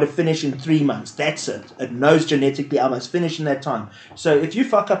I've got to finish in 3 months. That's it. It knows genetically I must finish in that time. So if you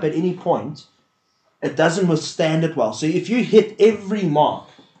fuck up at any point, it doesn't withstand it well. So if you hit every mark,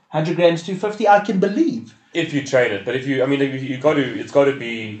 100 grams, 250, I can believe. If you train it, but it's got to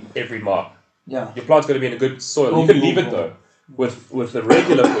be every mark. Yeah. Your plant's got to be in a good soil. You can leave it though. With the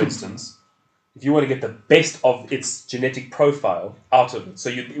regular, for instance, if you want to get the best of its genetic profile out of it, so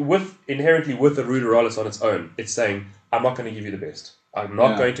inherently with the ruderalis on its own, it's saying, I'm not going to give you the best. I'm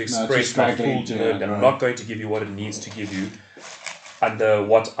not going to express my full genetic, and I'm not going to give you what it needs to give you under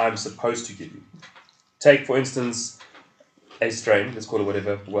what I'm supposed to give you. Take, for instance, a strain, let's call it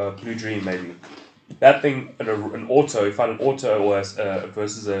whatever, Blue Dream maybe. That thing, an auto, if you find an auto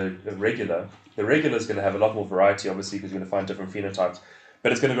versus a regular, the regular is going to have a lot more variety, obviously, because you're going to find different phenotypes.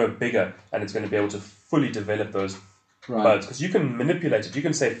 But it's going to grow bigger, and it's going to be able to fully develop those buds. Because you can manipulate it. You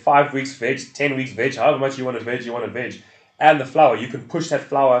can say 5 weeks veg, 10 weeks veg, however much you want to veg. And the flower, you can push that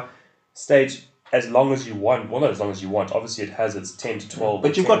flower stage as long as you want. Well, not as long as you want. Obviously, it has its 10 to 12.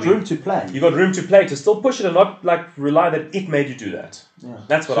 But you've got room to play. You've got room to play to still push it and not rely that it made you do that. Yeah.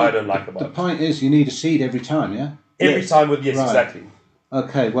 That's what I don't like about it. The point is, you need a seed every time, yeah? Every time with, yes, exactly.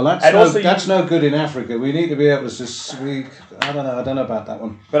 Okay, well that's no good in Africa. We need to be able to I don't know about that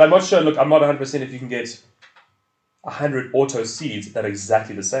one. But I'm not sure, I'm not 100% if you can get 100 auto seeds that are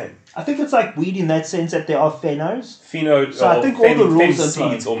exactly the same. I think it's like weed in that sense that there are phenos. So I think all the rules are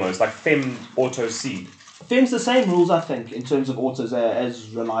seeds almost, like fem auto seed. Fem's the same rules, I think, in terms of autos, as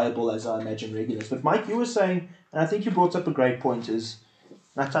reliable as I imagine regulars. But Mike, you were saying, and I think you brought up a great point, and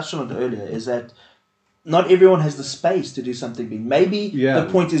I touched on it earlier, is that not everyone has the space to do something big. Maybe the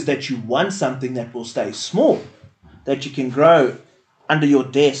point is that you want something that will stay small, that you can grow under your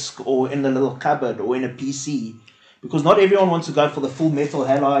desk or in a little cupboard or in a PC, because not everyone wants to go for the full metal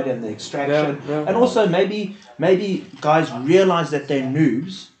halide and the extraction. And also maybe guys realize that they're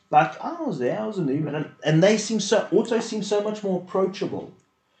noobs. Like, I was a noob, and autos seem so much more approachable,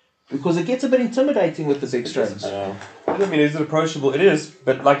 because it gets a bit intimidating with the big strains. I mean, is it approachable? It is,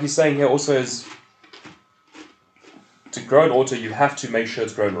 but like you're saying here, also is to grow an auto, you have to make sure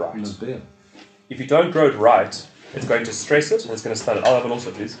it's grown right. If you don't grow it right, it's going to stress it and it's going to stun it. I'll have an auto,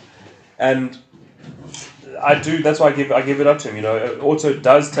 please. And that's why I give it up to him. Auto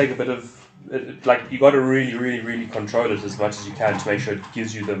does take a bit of, you got to really, really, really control it as much as you can to make sure it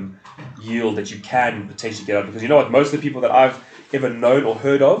gives you the yield that you can potentially get out. Because you know what, most of the people that I've ever known or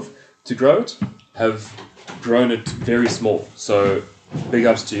heard of to grow it have grown it very small. So big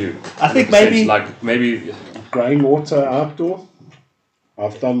ups to you. I think maybe growing water outdoor.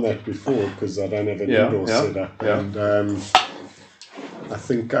 I've done that before because I don't have an indoor setup. Yeah. And I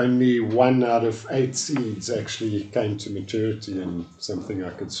think only 1 out of 8 seeds actually came to maturity and something I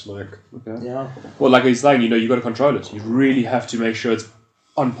could smoke. Okay. Yeah. Well, like he's saying, you've got to control it. You really have to make sure it's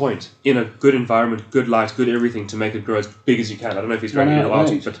on point, in a good environment, good light, good everything to make it grow as big as you can. I don't know if he's growing it in the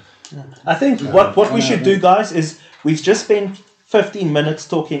wild, but I think what we should do, guys, is we've just spent 15 minutes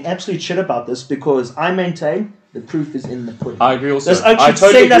talking absolute shit about this, because I maintain the proof is in the pudding. I agree also. I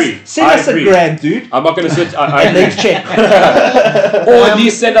totally agree. Send us a gram, dude. I'm not going to sit. And then check. Or at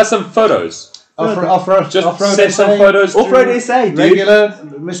least send us some photos. Off-road send some photos. Off-road SA, dude. Regular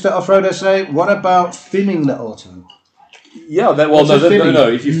Mr. Off-road SA. What about filming the auto? Yeah, no.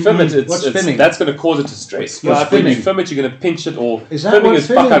 If you film it, it's that's going to cause it to stress. Because when you film it, you're going to pinch it, or filming is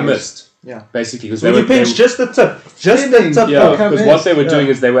fuck I missed. Yeah, basically, because when you pinch just the tip, Yeah, because what they were doing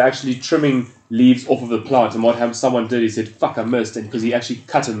is they were actually trimming leaves off of the plant, and what someone did, he said, "Fuck, I missed," and because he actually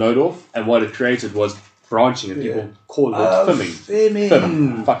cut a node off, and what it created was branching, and people call it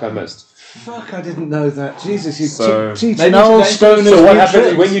filming. Fuck, I missed. Fuck, I didn't know that. Jesus, So teaching old stoners. So what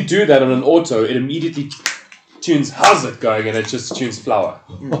happens when you do that on an auto? It immediately tunes how's it going, and it just tunes flower.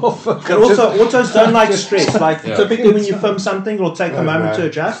 Oh, fuck. But also, autos don't like stress. Like typically when you film something, it'll take a moment to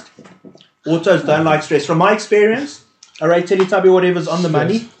adjust. Autos don't like stress. From my experience, array Teletubby, whatever's on the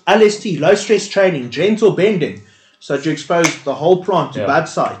money, LST, low stress training, gentle bending. So that you expose the whole plant to bud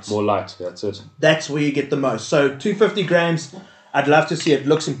sites. More light, that's it. That's where you get the most. So 250 grams, I'd love to see it.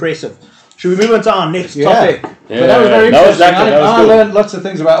 Looks impressive. Should we move on to our next topic? Yeah, but that was very interesting. I cool. learned lots of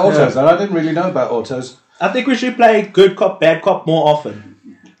things about autos, and I didn't really know about autos. I think we should play good cop, bad cop more often.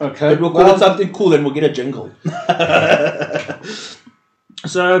 Okay. But we'll call it something cool and we'll get a jingle.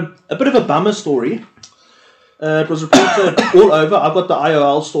 So, a bit of a bummer story. It was reported all over. I've got the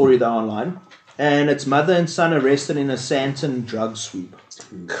IOL story there online. And it's mother and son arrested in a Santon drug sweep.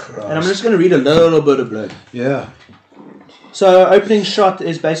 Christ. And I'm just going to read a little bit of it. Yeah. So, opening shot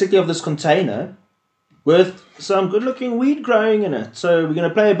is basically of this container with some good-looking weed growing in it. So, we're going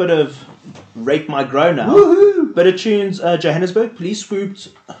to play a bit of Rate My Grow now. Woohoo! But it tunes Johannesburg. Police swooped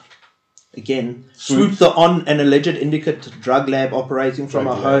on an alleged indicate drug lab operating from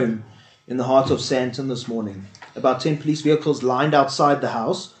a home in the heart of Santon this morning. About 10 police vehicles lined outside the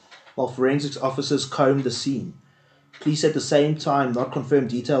house while forensics officers combed the scene. Police at the same time not confirmed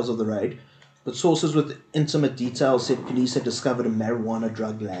details of the raid, but sources with intimate details said police had discovered a marijuana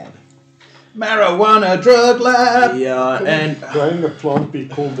drug lab. Marijuana drug lab! Yeah, and growing a plant be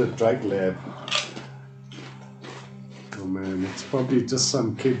called a drug lab? Oh man, it's probably just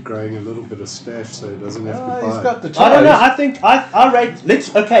some kid growing a little bit of stash so he doesn't have to buy He's it. got the I don't know, ties. I think I rate,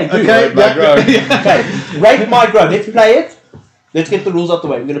 let's, okay, dude. Okay, My grow. Okay, Rate My Grow. Let's play it. Let's get the rules out the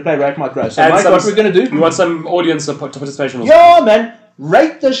way. We're going to play Rate My Grow. So, And Mike, some- what we're going to do? You want some audience participation? Also? Yeah, man.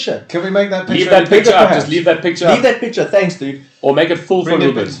 Rate this shit. Can we make that picture Leave that bigger, picture up. perhaps? Just leave that picture Leave up. that picture. Thanks, dude. Or make it full for a Bring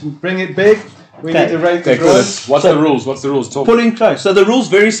little it, bit. bring it big. We Okay. need to rate the Okay, cool. gross. What's So- the rules? What's the rules? Talk. Pulling close. So the rule's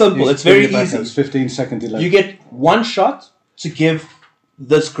very simple. It's very It's easy. 15-second delay. You get one shot to give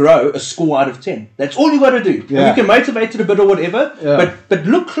this grow a score out of 10. That's all you got to do. Yeah. You can motivate it a bit or whatever, Yeah. but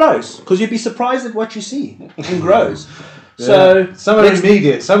look close because you'd be surprised at what you see in grows. So some are let's-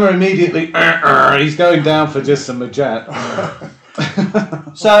 immediate. Some are immediately. He's going down for just some majat.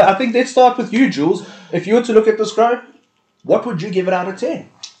 So I think let's start with you, Jules. If you were to look at this grow, what would you give it out of 10?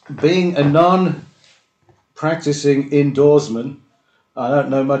 Being a non-practicing indoorsman, I don't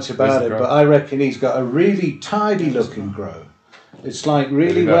know much about Where's the it, grow? but I reckon he's got a really tidy-looking grow. It's like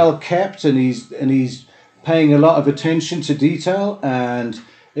really There you go. well kept, and he's paying a lot of attention to detail, and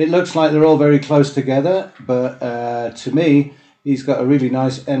it looks like they're all very close together. But to me, he's got a really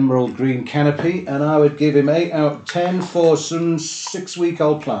nice emerald green canopy, and I would give him 8 out of 10 for some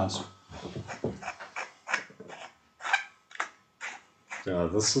 6-week-old plants. Yeah,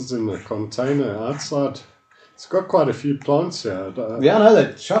 this is in a container outside. It's got quite a few plants here. Yeah, I know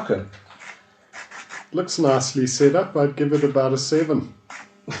they're shocker. Looks nicely set up. I'd give it about a 7.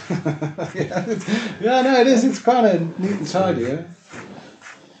 Yeah, no, it is. It's kind of neat and tidy. Yeah?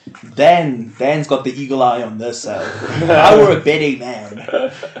 Dan's got the eagle eye on this. If I were a betting man,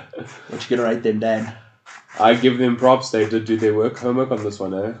 what you gonna rate them, Dan? I give them props. They did do their homework on this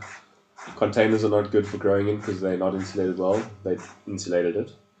one, eh? Containers are not good for growing in because they're not insulated well. They insulated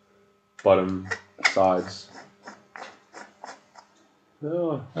it. Bottom, sides.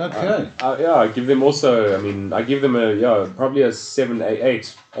 Yeah. Okay. I give them also. I mean, I give them probably a 7,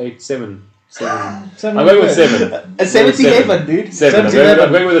 8, 7. I'm going with 7. A 77, dude. 7. I'm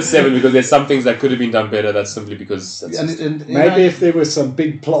 77. going with a 7 because there's some things that could have been done better. That's simply because. That's just- Maybe if there were some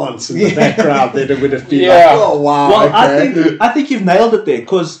big plants in the background, then it would have been Yeah. like, oh wow. Well, okay. I think you've nailed it there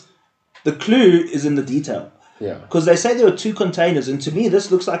because the clue is in the detail. yeah. Because they say there are 2 containers, and to me, this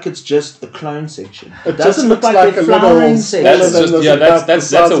looks like it's just a clone section. It doesn't just look looks like like a a little flowering smaller section. That's than just this yeah. about the That's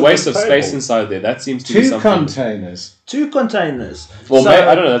size a of waste the of space table. inside there. That seems to be 2 something. containers. 2 containers. Well, So-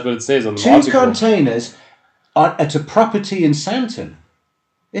 I don't know. That's what it says on the 2 article. containers at a property in Santon.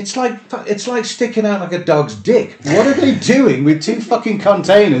 It's like sticking out like a dog's dick. What are they doing with 2 fucking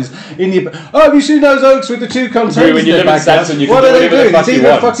containers in your? Oh, have you seen those oaks with the 2 containers? When you in live their in back Santon, there? you can What do are they whatever the doing? fuck It's you either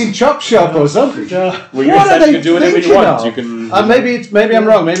a want. fucking chop shop or something. When you're What in are Santon, they you can do whatever you thinking want. of? You can. Maybe I'm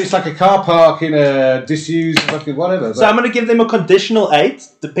wrong. Maybe it's like a car park in a disused fucking whatever. So I'm going to give them a conditional 8,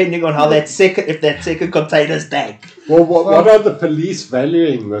 depending on how if that second container's dank. Well, what are the police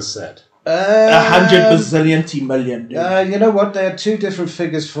valuing this at? 100 bazillion million. Dude. You know what? There are 2 different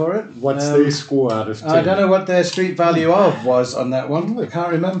figures for it. What's their score out of 10? I don't know what their street value of was on that one. I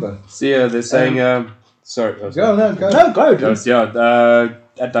can't remember. See, they're saying. Sorry. Go. No, go, dude.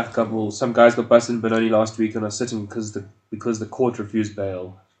 At that couple, some guys got busted, but only last week, and are sitting because the court refused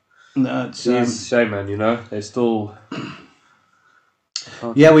bail. No, it's Jeez, shame, man. You know, they still.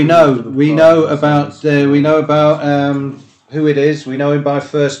 yeah, we know about who it is. We know him by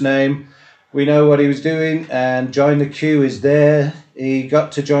first name. We know what he was doing, and Join the Queue is there. He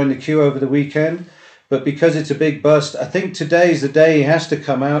got to join the queue over the weekend, but because it's a big bust, I think today's the day he has to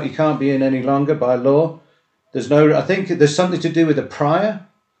come out. He can't be in any longer by law. I think there's something to do with a prior,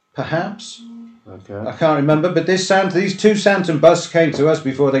 perhaps. Okay. I can't remember, but these 2 Santon busts came to us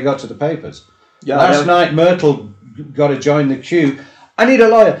before they got to the papers. Yeah, Last night, Myrtle got to join the queue. I need a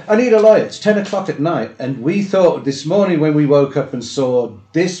lawyer. It's 10 o'clock at night. And we thought this morning when we woke up and saw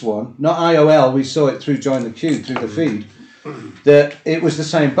this one, not IOL, we saw it through Join the Queue, through the feed. that it was the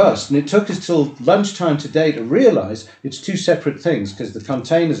same bus, and it took us till lunchtime today to realise it's two separate things because the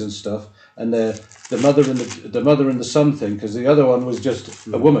containers and stuff, and the mother and the son thing, because the other one was just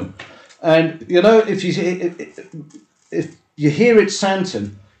a woman. And you know, if you hear it's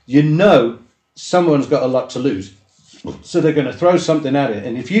Santon, you know someone's got a lot to lose, so they're going to throw something at it.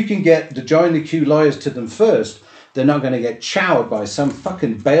 And if you can get the join the queue lawyers to them first, they're not going to get chowed by some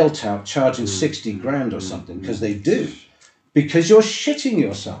fucking bail tout charging 60 grand or something, because they do. Because you're shitting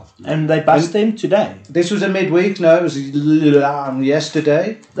yourself. And they bust them today. This was a midweek. No, it was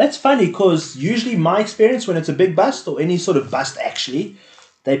yesterday. That's funny, because usually my experience when it's a big bust, or any sort of bust actually,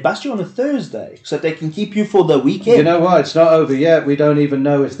 they bust you on a Thursday so they can keep you for the weekend. You know what? It's not over yet. We don't even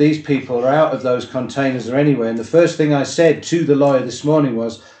know if these people are out of those containers or anywhere. And the first thing I said to the lawyer this morning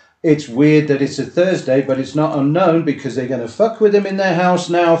was, it's weird that it's a Thursday, but it's not unknown because they're going to fuck with them in their house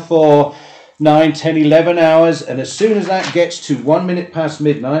now for 9, 10, 11 hours. And as soon as that gets to 1 minute past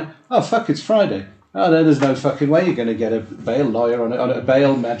midnight, oh, fuck, it's Friday. Oh, no, there's no fucking way you're going to get a bail lawyer on a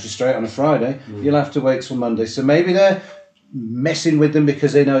bail magistrate on a Friday. You'll have to wait till Monday. So maybe they're messing with them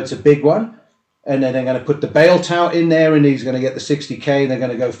because they know it's a big one, and then they're going to put the bail tout in there, and he's going to get the 60k, and they're going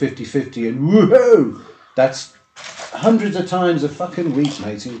to go 50-50, and woohoo! That's hundreds of times a fucking week,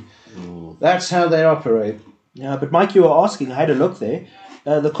 matey. That's how they operate. Yeah, but Mike, you were asking, I had a look there.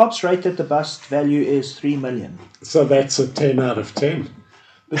 The cops rate that the bust value is 3 million. So that's a 10 out of 10.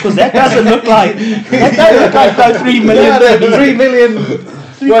 Because that doesn't look like no 3 million. Yeah, 3 million.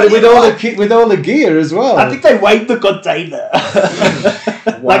 Well, with all the gear as well. I think they weighed the container.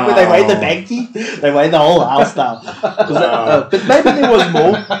 Like when they weighed the banky, they weighed the whole house now. But maybe there was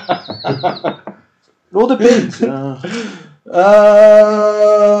more. It all depends.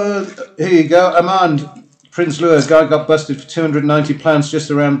 Here you go, Amand. Prince Louis, guy got busted for 290 plants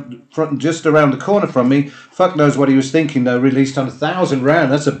just around the corner from me. Fuck knows what he was thinking though. Released on 1,000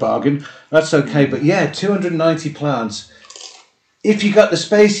 round. That's a bargain. That's okay. But yeah, 290 plants. If you got the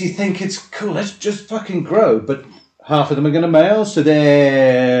space, you think it's cool. Let's just fucking grow. But half of them are going to mail, so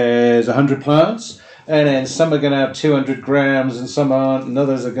there's 100 plants, and then some are going to have 200 grams, and some aren't, and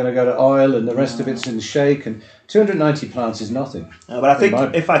others are going to go to oil, and the rest of it's in the shake. And 290 plants is nothing. But I think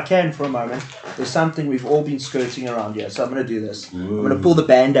if I can for a moment, there's something we've all been skirting around here. So I'm going to do this. I'm going to pull the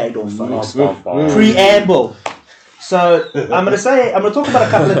band-aid off, folks. Preamble. So I'm going to talk about a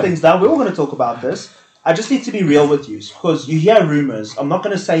couple of things now. We're all going to talk about this. I just need to be real with you, because you hear rumors. I'm not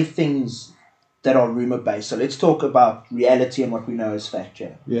going to say things that are rumor-based. So let's talk about reality and what we know is fact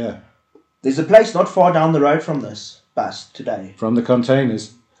here. Yeah. There's a place not far down the road from this bust today. From the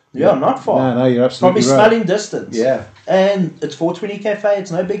containers. Yeah, not far. No, you're absolutely Probably right. smelling distance. Yeah. And it's 420 Cafe.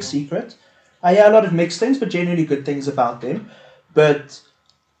 It's no big secret. I hear a lot of mixed things, but generally good things about them. But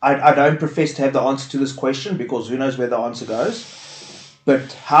I don't profess to have the answer to this question, because who knows where the answer goes.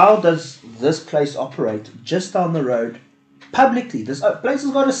 But how does this place operate just down the road publicly? This place has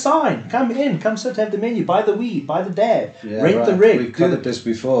got a sign. Come in, come sit, have the menu, buy the weed, buy the dab, rent the rig. We've covered this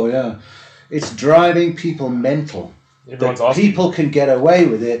before, yeah. It's driving people mental. Everyone's asking. People can get away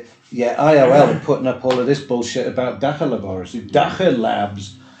with it. Yeah, IOL are putting up all of this bullshit about Dacha Laboratory, Dacha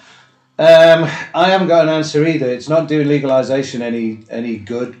Labs. I haven't got an answer either. It's not doing legalisation any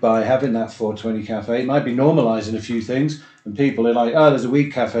good by having that 420 cafe. It might be normalising a few things, and people are like, oh, there's a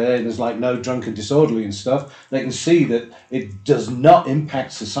weed cafe, and there's like no drunk and disorderly and stuff. They can see that it does not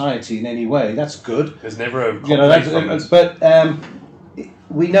impact society in any way. That's good. There's never a complaint from it. But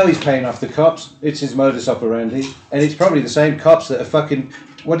we know he's paying off the cops. It's his modus operandi, and it's probably the same cops that are fucking.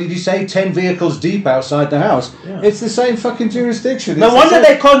 What did you say? 10 vehicles deep outside the house. Yeah. It's the same fucking jurisdiction. No wonder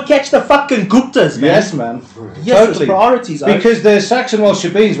they can't catch the fucking Guptas, man. Yes, man. Yes, totally. It's priorities. Because the Saxon Wall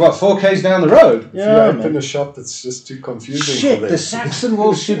Shabeens, 4Ks down the road? Yeah, if you open a shop, that's just too confusing Shit, for them. The Saxon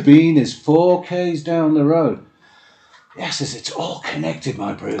Wall Shabeen is 4Ks down the road. Yes, it's all connected,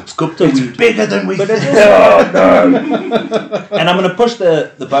 my bro. It's weed. Bigger than we think. No. And I'm going to push the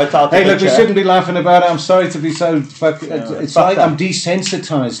boat out. Hey, look, we shouldn't be laughing about it. I'm sorry to be so fucking. It's like I'm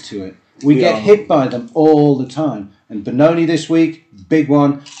desensitized to it. We get hit by them all the time. And Benoni this week, big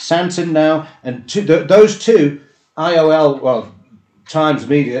one. Santon now, and those two, IOL, Times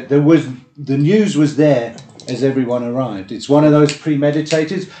Media. The news was there as everyone arrived. It's one of those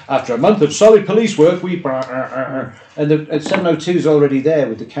premeditated. After a month of solid police work, and the 702 is already there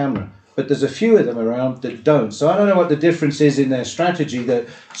with the camera. But there's a few of them around that don't. So I don't know what the difference is in their strategy, that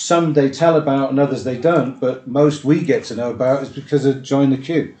some they tell about and others they don't, but most we get to know about is because of Join the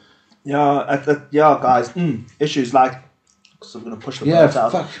Queue. Yeah, guys. Issues like, because I'm going to push the boat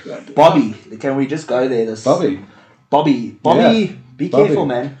out. Fuck. Bobby. Can we just go there? Bobby. Yeah. Be careful,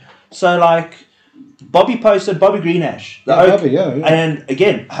 man. So, like, Bobby posted Bobby Greenash. And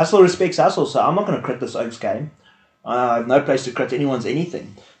again, hustle respects hustle, so I'm not going to crit this Oaks game. I have no place to crit anyone's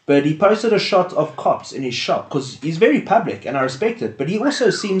anything. But he posted a shot of cops in his shop because he's very public and I respect it. But he also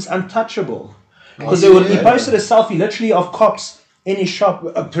seems untouchable. Because he posted a selfie literally of cops in his shop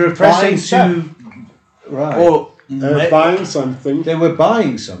buying stuff. Right. Or buying something. They were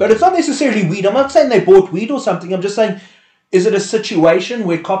buying something. But it's not necessarily weed. I'm not saying they bought weed or something. I'm just saying, is it a situation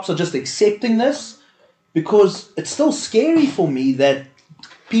where cops are just accepting this? Because it's still scary for me that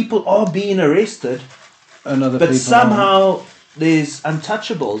people are being arrested, but somehow there's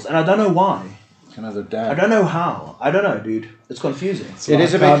untouchables, and I don't know why. Another dab. I don't know how. I don't know, dude. It's confusing. It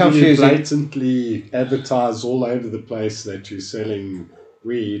is a bit confusing. You blatantly advertise all over the place that you're selling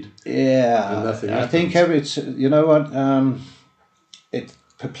weed. Yeah, and nothing I happens. think it's, you know what, it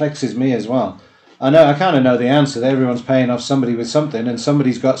perplexes me as well. I kind of know the answer. Everyone's paying off somebody with something, and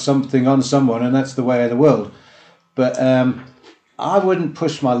somebody's got something on someone, and that's the way of the world. But I wouldn't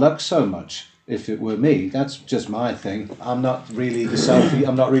push my luck so much if it were me. That's just my thing. I'm not really the selfie.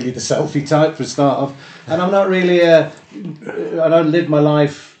 I'm not really the selfie type for start off, and I'm not really. I don't live my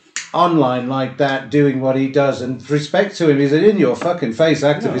life online like that, doing what he does. And respect to him, he's an in-your-fucking-face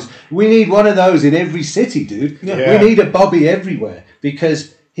activist. Yeah. We need one of those in every city, dude. Yeah. We need a Bobby everywhere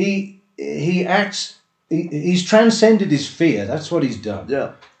because he acts. He's transcended his fear. That's what he's done.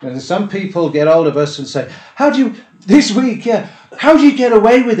 Yeah. And some people get hold of us and say, how do you get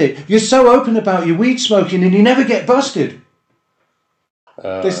away with it? You're so open about your weed smoking and you never get busted.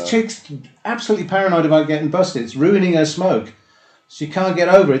 This chick's absolutely paranoid about getting busted. It's ruining her smoke. She can't get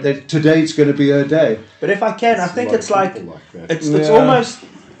over it. Today's going to be her day. But if I can, I think it's like it's almost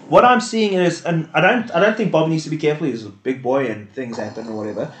what I'm seeing is, and I don't think Bob needs to be careful. He's a big boy and things happen or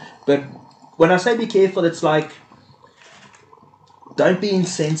whatever. But when I say be careful, it's like don't be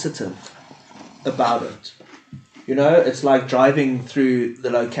insensitive about it. You know, it's like driving through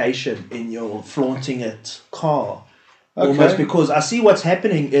the location in your flaunting it car. Okay. Almost, because I see what's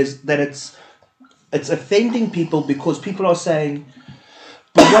happening is that it's offending people because people are saying,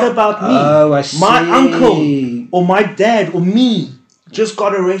 but what about me? Oh, I see. My uncle or my dad or me just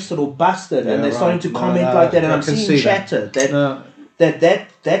got arrested or busted, and they're starting to comment like that, and I'm seeing chatter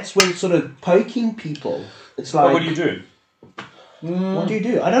that's when it's sort of poking people. It's like, well, what do you do? What do you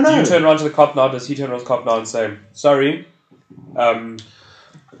do? I don't know. Do you turn around to the cop now? Does he turn around to the cop now and say, sorry,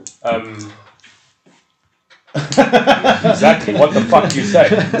 exactly, what the fuck do you say?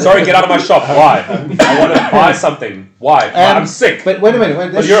 Sorry, get out of my shop. Why? I want to buy something. Why? I'm sick. But wait a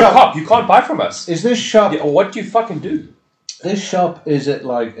minute. But you're a cop. You can't buy from us. Is this shop... Yeah, what do you fucking do? This shop, is it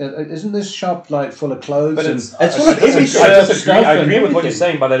like... isn't this shop like full of clothes? But it's full of every stuff. I agree with what you're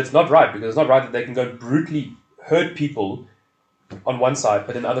saying, but that it's not right. Because it's not right that they can go brutally hurt people on one side,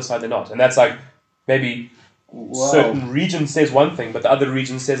 but on the other side they're not. And that's like maybe... certain region says one thing, but the other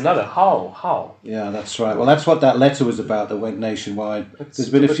region says another. How? Yeah, that's right. Well, that's what that letter was about that went nationwide. There's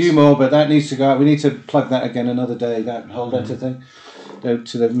been a few more, but that needs to go out. We need to plug that again another day, that whole letter thing.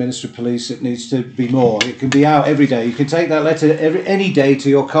 To the Minister of Police, it needs to be more. It can be out every day. You can take that letter any day to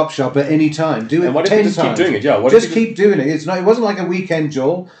your cop shop at any time. Do it 10 times. Just keep doing it, yeah. Just keep doing it. It wasn't like a weekend,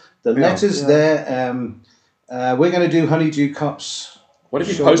 Joel. The letter's there. We're going to do Honeydew Cops. What if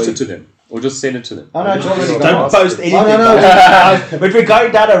you post it to them? Or just send it to them? Oh, no, it's already Don't post anything. No. But we're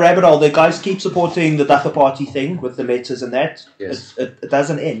going down a rabbit hole. The guys keep supporting the Duffer Party thing with the letters and that. Yes. It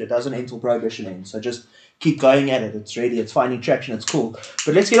doesn't end. It doesn't end till Prohibition ends. So just keep going at it. It's finding traction. It's cool.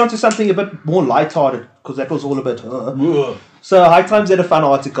 But let's get on to something a bit more lighthearted, because that was all a bit... So High Times had a fun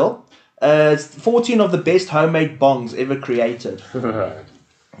article. It's 14 of the best homemade bongs ever created.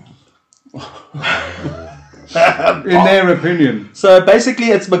 In their opinion. So basically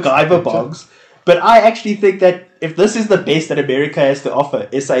it's MacGyver bongs. But I actually think that if this is the best that America has to offer,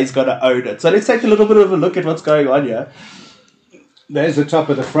 SA is going to own it. So let's take a little bit of a look at what's going on here. There's the top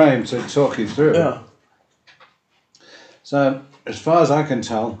of the frame to talk you through. Yeah. So as far as I can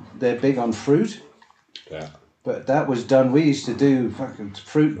tell, they're big on fruit. Yeah. But that was done. We used to do fucking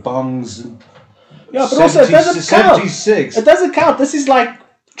fruit bongs. And yeah, but also it doesn't count. 76. It doesn't count. This is like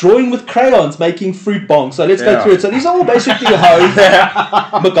drawing with crayons, making fruit bongs. So let's go through it. So these are all basically home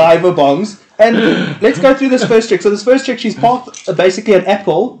MacGyver bongs. And let's go through this first trick. So this first trick, she's parked basically an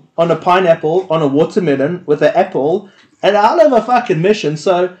apple on a pineapple on a watermelon with an apple. And I'll have a fucking mission.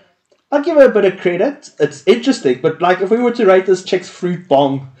 So I'll give her a bit of credit. It's interesting. But like if we were to rate this chick's fruit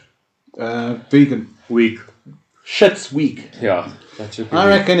bong. Vegan. Weak. Shit's weak. Yeah. I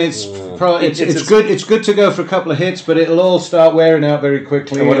reckon it's good. It's good to go for a couple of hits, but it'll all start wearing out very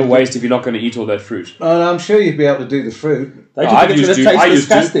quickly. And what a waste if you're not going to eat all that fruit. And I'm sure you'd be able to do the fruit. I used to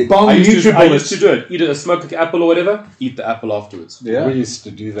do it. Eat a smoked apple or whatever. Eat the apple afterwards. Yeah, we used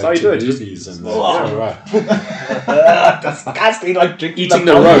to do that. That's to movies and that. Disgusting, like eating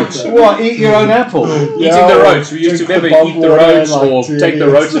the roach. What? Eat your own apple? Eating the roach. We used to remember eat the roach or take the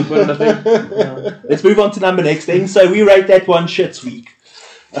roach and put it in the thing. Let's move on to number next thing. So we rate that one shits week.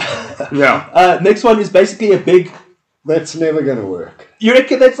 Yeah. Next one is basically a big. That's never going to work. You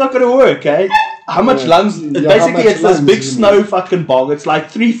reckon that's not going to work, eh? How much lungs? Basically, it's this big snow fucking bong. It's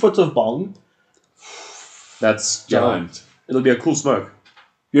like 3 foot of bong. That's giant. It'll be a cool smoke.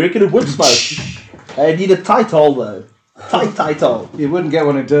 You reckon it would smoke? I need a tight hole though. Tight hole. You wouldn't get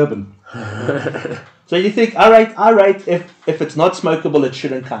one in Durban. So you think, alright, if it's not smokable, it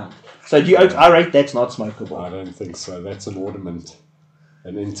shouldn't count. So do you, alright, that's not smokable. I don't think so. That's an ornament,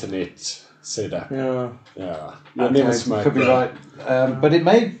 an internet setup. Yeah. You'll never smoke. Could be right. But it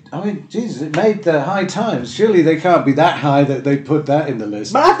made the high times. Surely they can't be that high that they put that in the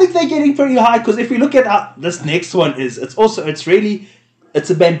list. But I think they're getting pretty high because if we look at this next one it's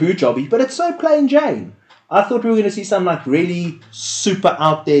a bamboo jobby, but it's so plain Jane. I thought we were going to see some like really super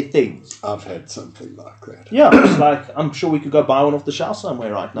out there things. I've had something like that. Yeah, it's like I'm sure we could go buy one off the shelf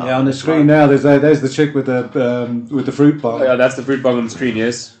somewhere right now. Yeah, on the screen now, there's the chick with the fruit bong. Oh, yeah, that's the fruit bong on the screen.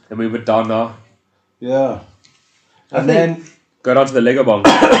 Yes, and we went down now. Yeah, and then go down to the Lego bong.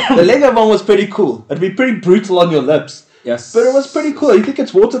 The Lego bong was pretty cool. It'd be pretty brutal on your lips. Yes, but it was pretty cool. You think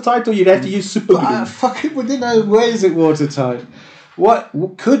it's watertight, or you'd have to use super glue? Fuck it, we didn't know. Where is it watertight?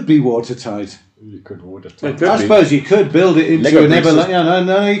 What could be watertight? You could watertight. I suppose you could build it into Lego an everlasting. Yeah,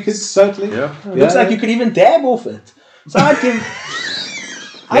 no, you could certainly. Yeah. Looks like you could even dab off it. So I'd give.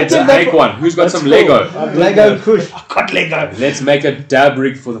 Let's make one. Who's got some Lego? Lego push. I've got Lego. Let's make a dab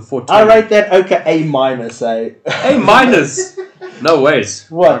rig for the 420. I rate that A minus, eh? A minus. No ways.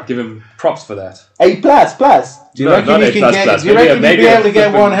 What? I'll give him props for that. A plus. Do you reckon you can get? Do you reckon you'd be able to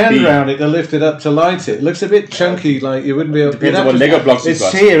get one hand around it to lift it up to light it? It looks a bit chunky, like you wouldn't be able. Depends on what Lego blocks you've It's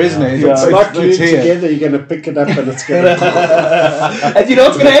got. here, isn't it? It's not glued together. You're going to pick it up and it's going to. And you know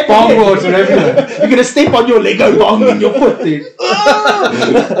what's going to happen? Bomb water everywhere. You're going to step on your Lego bong in your foot, dude.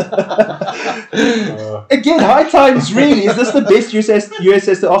 Again, high times. Really, is this the best US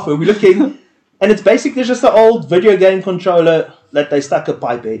has to offer? We're looking, and it's basically just an old video game controller that they stuck a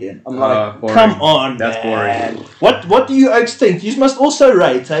pipe head in. I'm like, come on, that's man. boring. What do you oaks think? You must also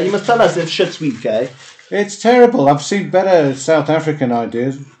rate, eh? You must tell us if shit's weak, eh? It's terrible. I've seen better South African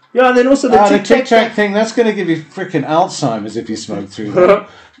ideas. Yeah, and then also the Tic Tac thing, that's going to give you freaking Alzheimer's if you smoke through that.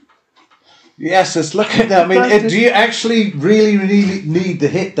 Yes, let's look at that. I mean, do you actually really need to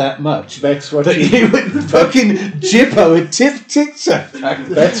hit that much? That's what you would fucking Jippo a Tic Tac.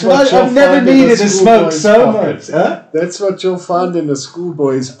 That's what I've never needed to smoke so much. Huh? That's what you'll find in a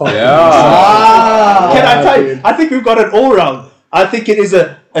schoolboy's pocket. Yeah. Can I tell you? I think we've got it all wrong. I think it is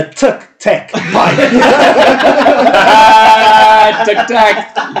a Tic Tac pipe. Tic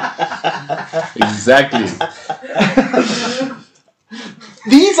Tac. Exactly.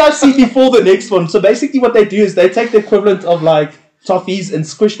 These I've seen before the next one. So basically what they do is they take the equivalent of like toffees and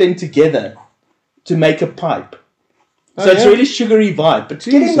squish them together to make a pipe. So it's really sugary vibe. But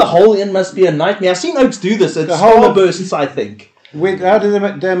getting the hole in must be a nightmare. I've seen oaks do this at smaller bursts, I think. How do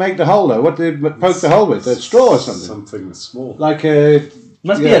they make the hole though? What do they poke the hole with? A straw or something? Something small. Like a...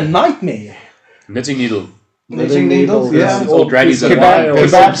 Must be a nightmare. Knitting needle. Knitting needles? Yeah. Old grannies that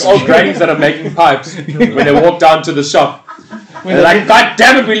are making pipes when they walk down to the shop. They're like, God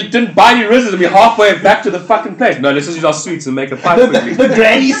damn it, we didn't buy any risers and we're halfway back to the fucking place. No, let's just use our sweets and make a pipe quickly. The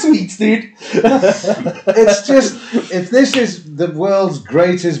granny sweets, dude. It's just, if this is the world's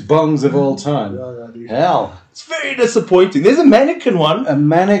greatest bongs of all time, hell. It's very disappointing. There's a mannequin one. A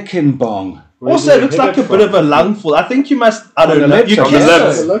mannequin bong. Also, it looks like a bit of a lungful. I think you must, I don't know. You From the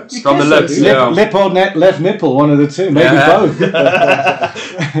lips. From the lips, yeah. Lip or left nipple, one of the two. Maybe both.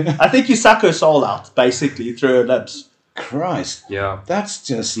 I think you suck her soul out, basically, through her lips. Christ. Yeah. That's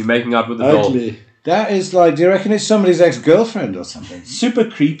just... You're making out with the doll. That is like, do you reckon it's somebody's ex-girlfriend or something? Super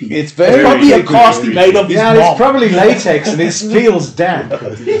creepy. It's very probably creepy. a casting made of his mom. It's probably latex and it feels damp.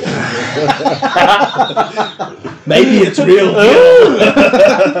 Maybe it's real.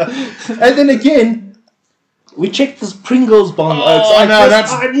 And then again, we checked this Pringles bong.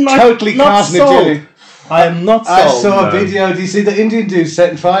 That's totally carcinogenic. I am not sold. I saw a video. Do you see the Indian dude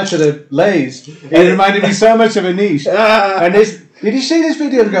setting fire to the Lays? It reminded me so much of a niche. And did you see this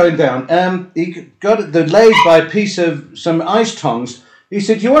video going down? He got the Lays by a piece of some ice tongs. He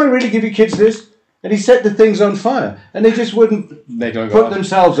said, "You want to really give your kids this?" And he set the things on fire, and they just wouldn't They don't put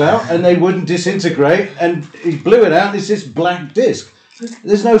themselves out, and they wouldn't disintegrate, and he blew it out, and it's this black disc.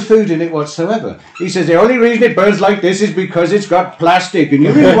 There's no food in it whatsoever. He says the only reason it burns like this is because it's got plastic, and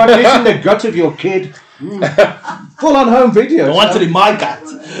you really want this in the gut of your kid? Full on home video. I want it in my gut.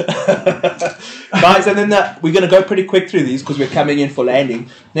 Guys, and then we're going to go pretty quick through these because we're coming in for landing.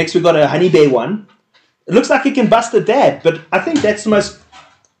 Next, we've got a honey bear one. It looks like it can bust a dab, but I think that's the most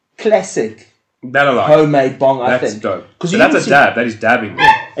classic homemade bong, I think. That's dope. Because that's a dab. That is dabbing.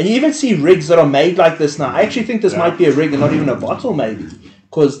 And you even see rigs that are made like this now. I actually think this might be a rig and not even a bottle, maybe.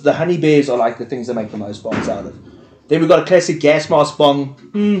 Because the honey bears are like the things that make the most bongs out of. Then we've got a classic gas mask bong.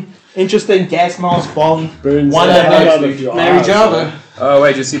 Interesting gas mask bong. Burns One that out of your Mary eyes, Java. Oh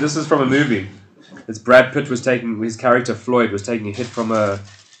wait, you see, this is from a movie. It's Brad Pitt his character Floyd was taking a hit from a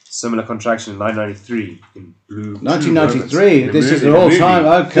similar contraction in 1993 in Blue. 1993. Blue This movie, is an all-time.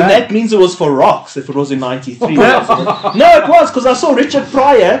 Okay. Then that means it was for rocks if it was in 93. No, it was because I saw Richard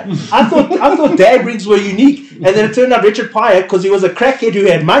Pryor. I thought dab rigs were unique. And then it turned out Richard Pryor, because he was a crackhead who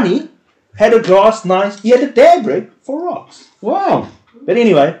had money, had a glass nice. He had a dab rig for rocks. Wow. But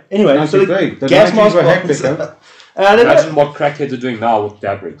anyway, so the gas mask were hectic. Huh? Imagine what crackheads are doing now with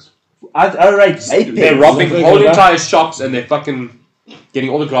dab rigs. I rate vape They're pens. robbing whole entire shops and they're fucking getting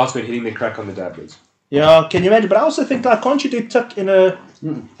all the glassware and hitting their crack on the dab rigs. Yeah, can you imagine? But I also think, like, can't you do tuck in a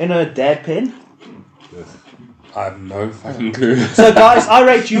dab pen? I have no fucking clue. So guys, I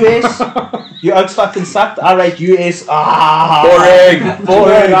rate US. You oaks fucking sucked. I rate US. Boring.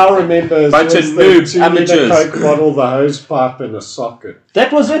 Boring. I remember Bunch of the noobs, 2 liter amateurs. Coke bottle, the hose pipe, and a socket.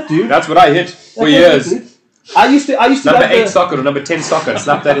 That was it, dude. That's what I hit for That was years. it, dude. I used to Number love 8 socket or number 10 socket.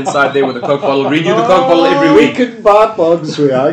 Slap that inside there with a Coke bottle. Renew the Coke bottle every We week. couldn't buy bongs where I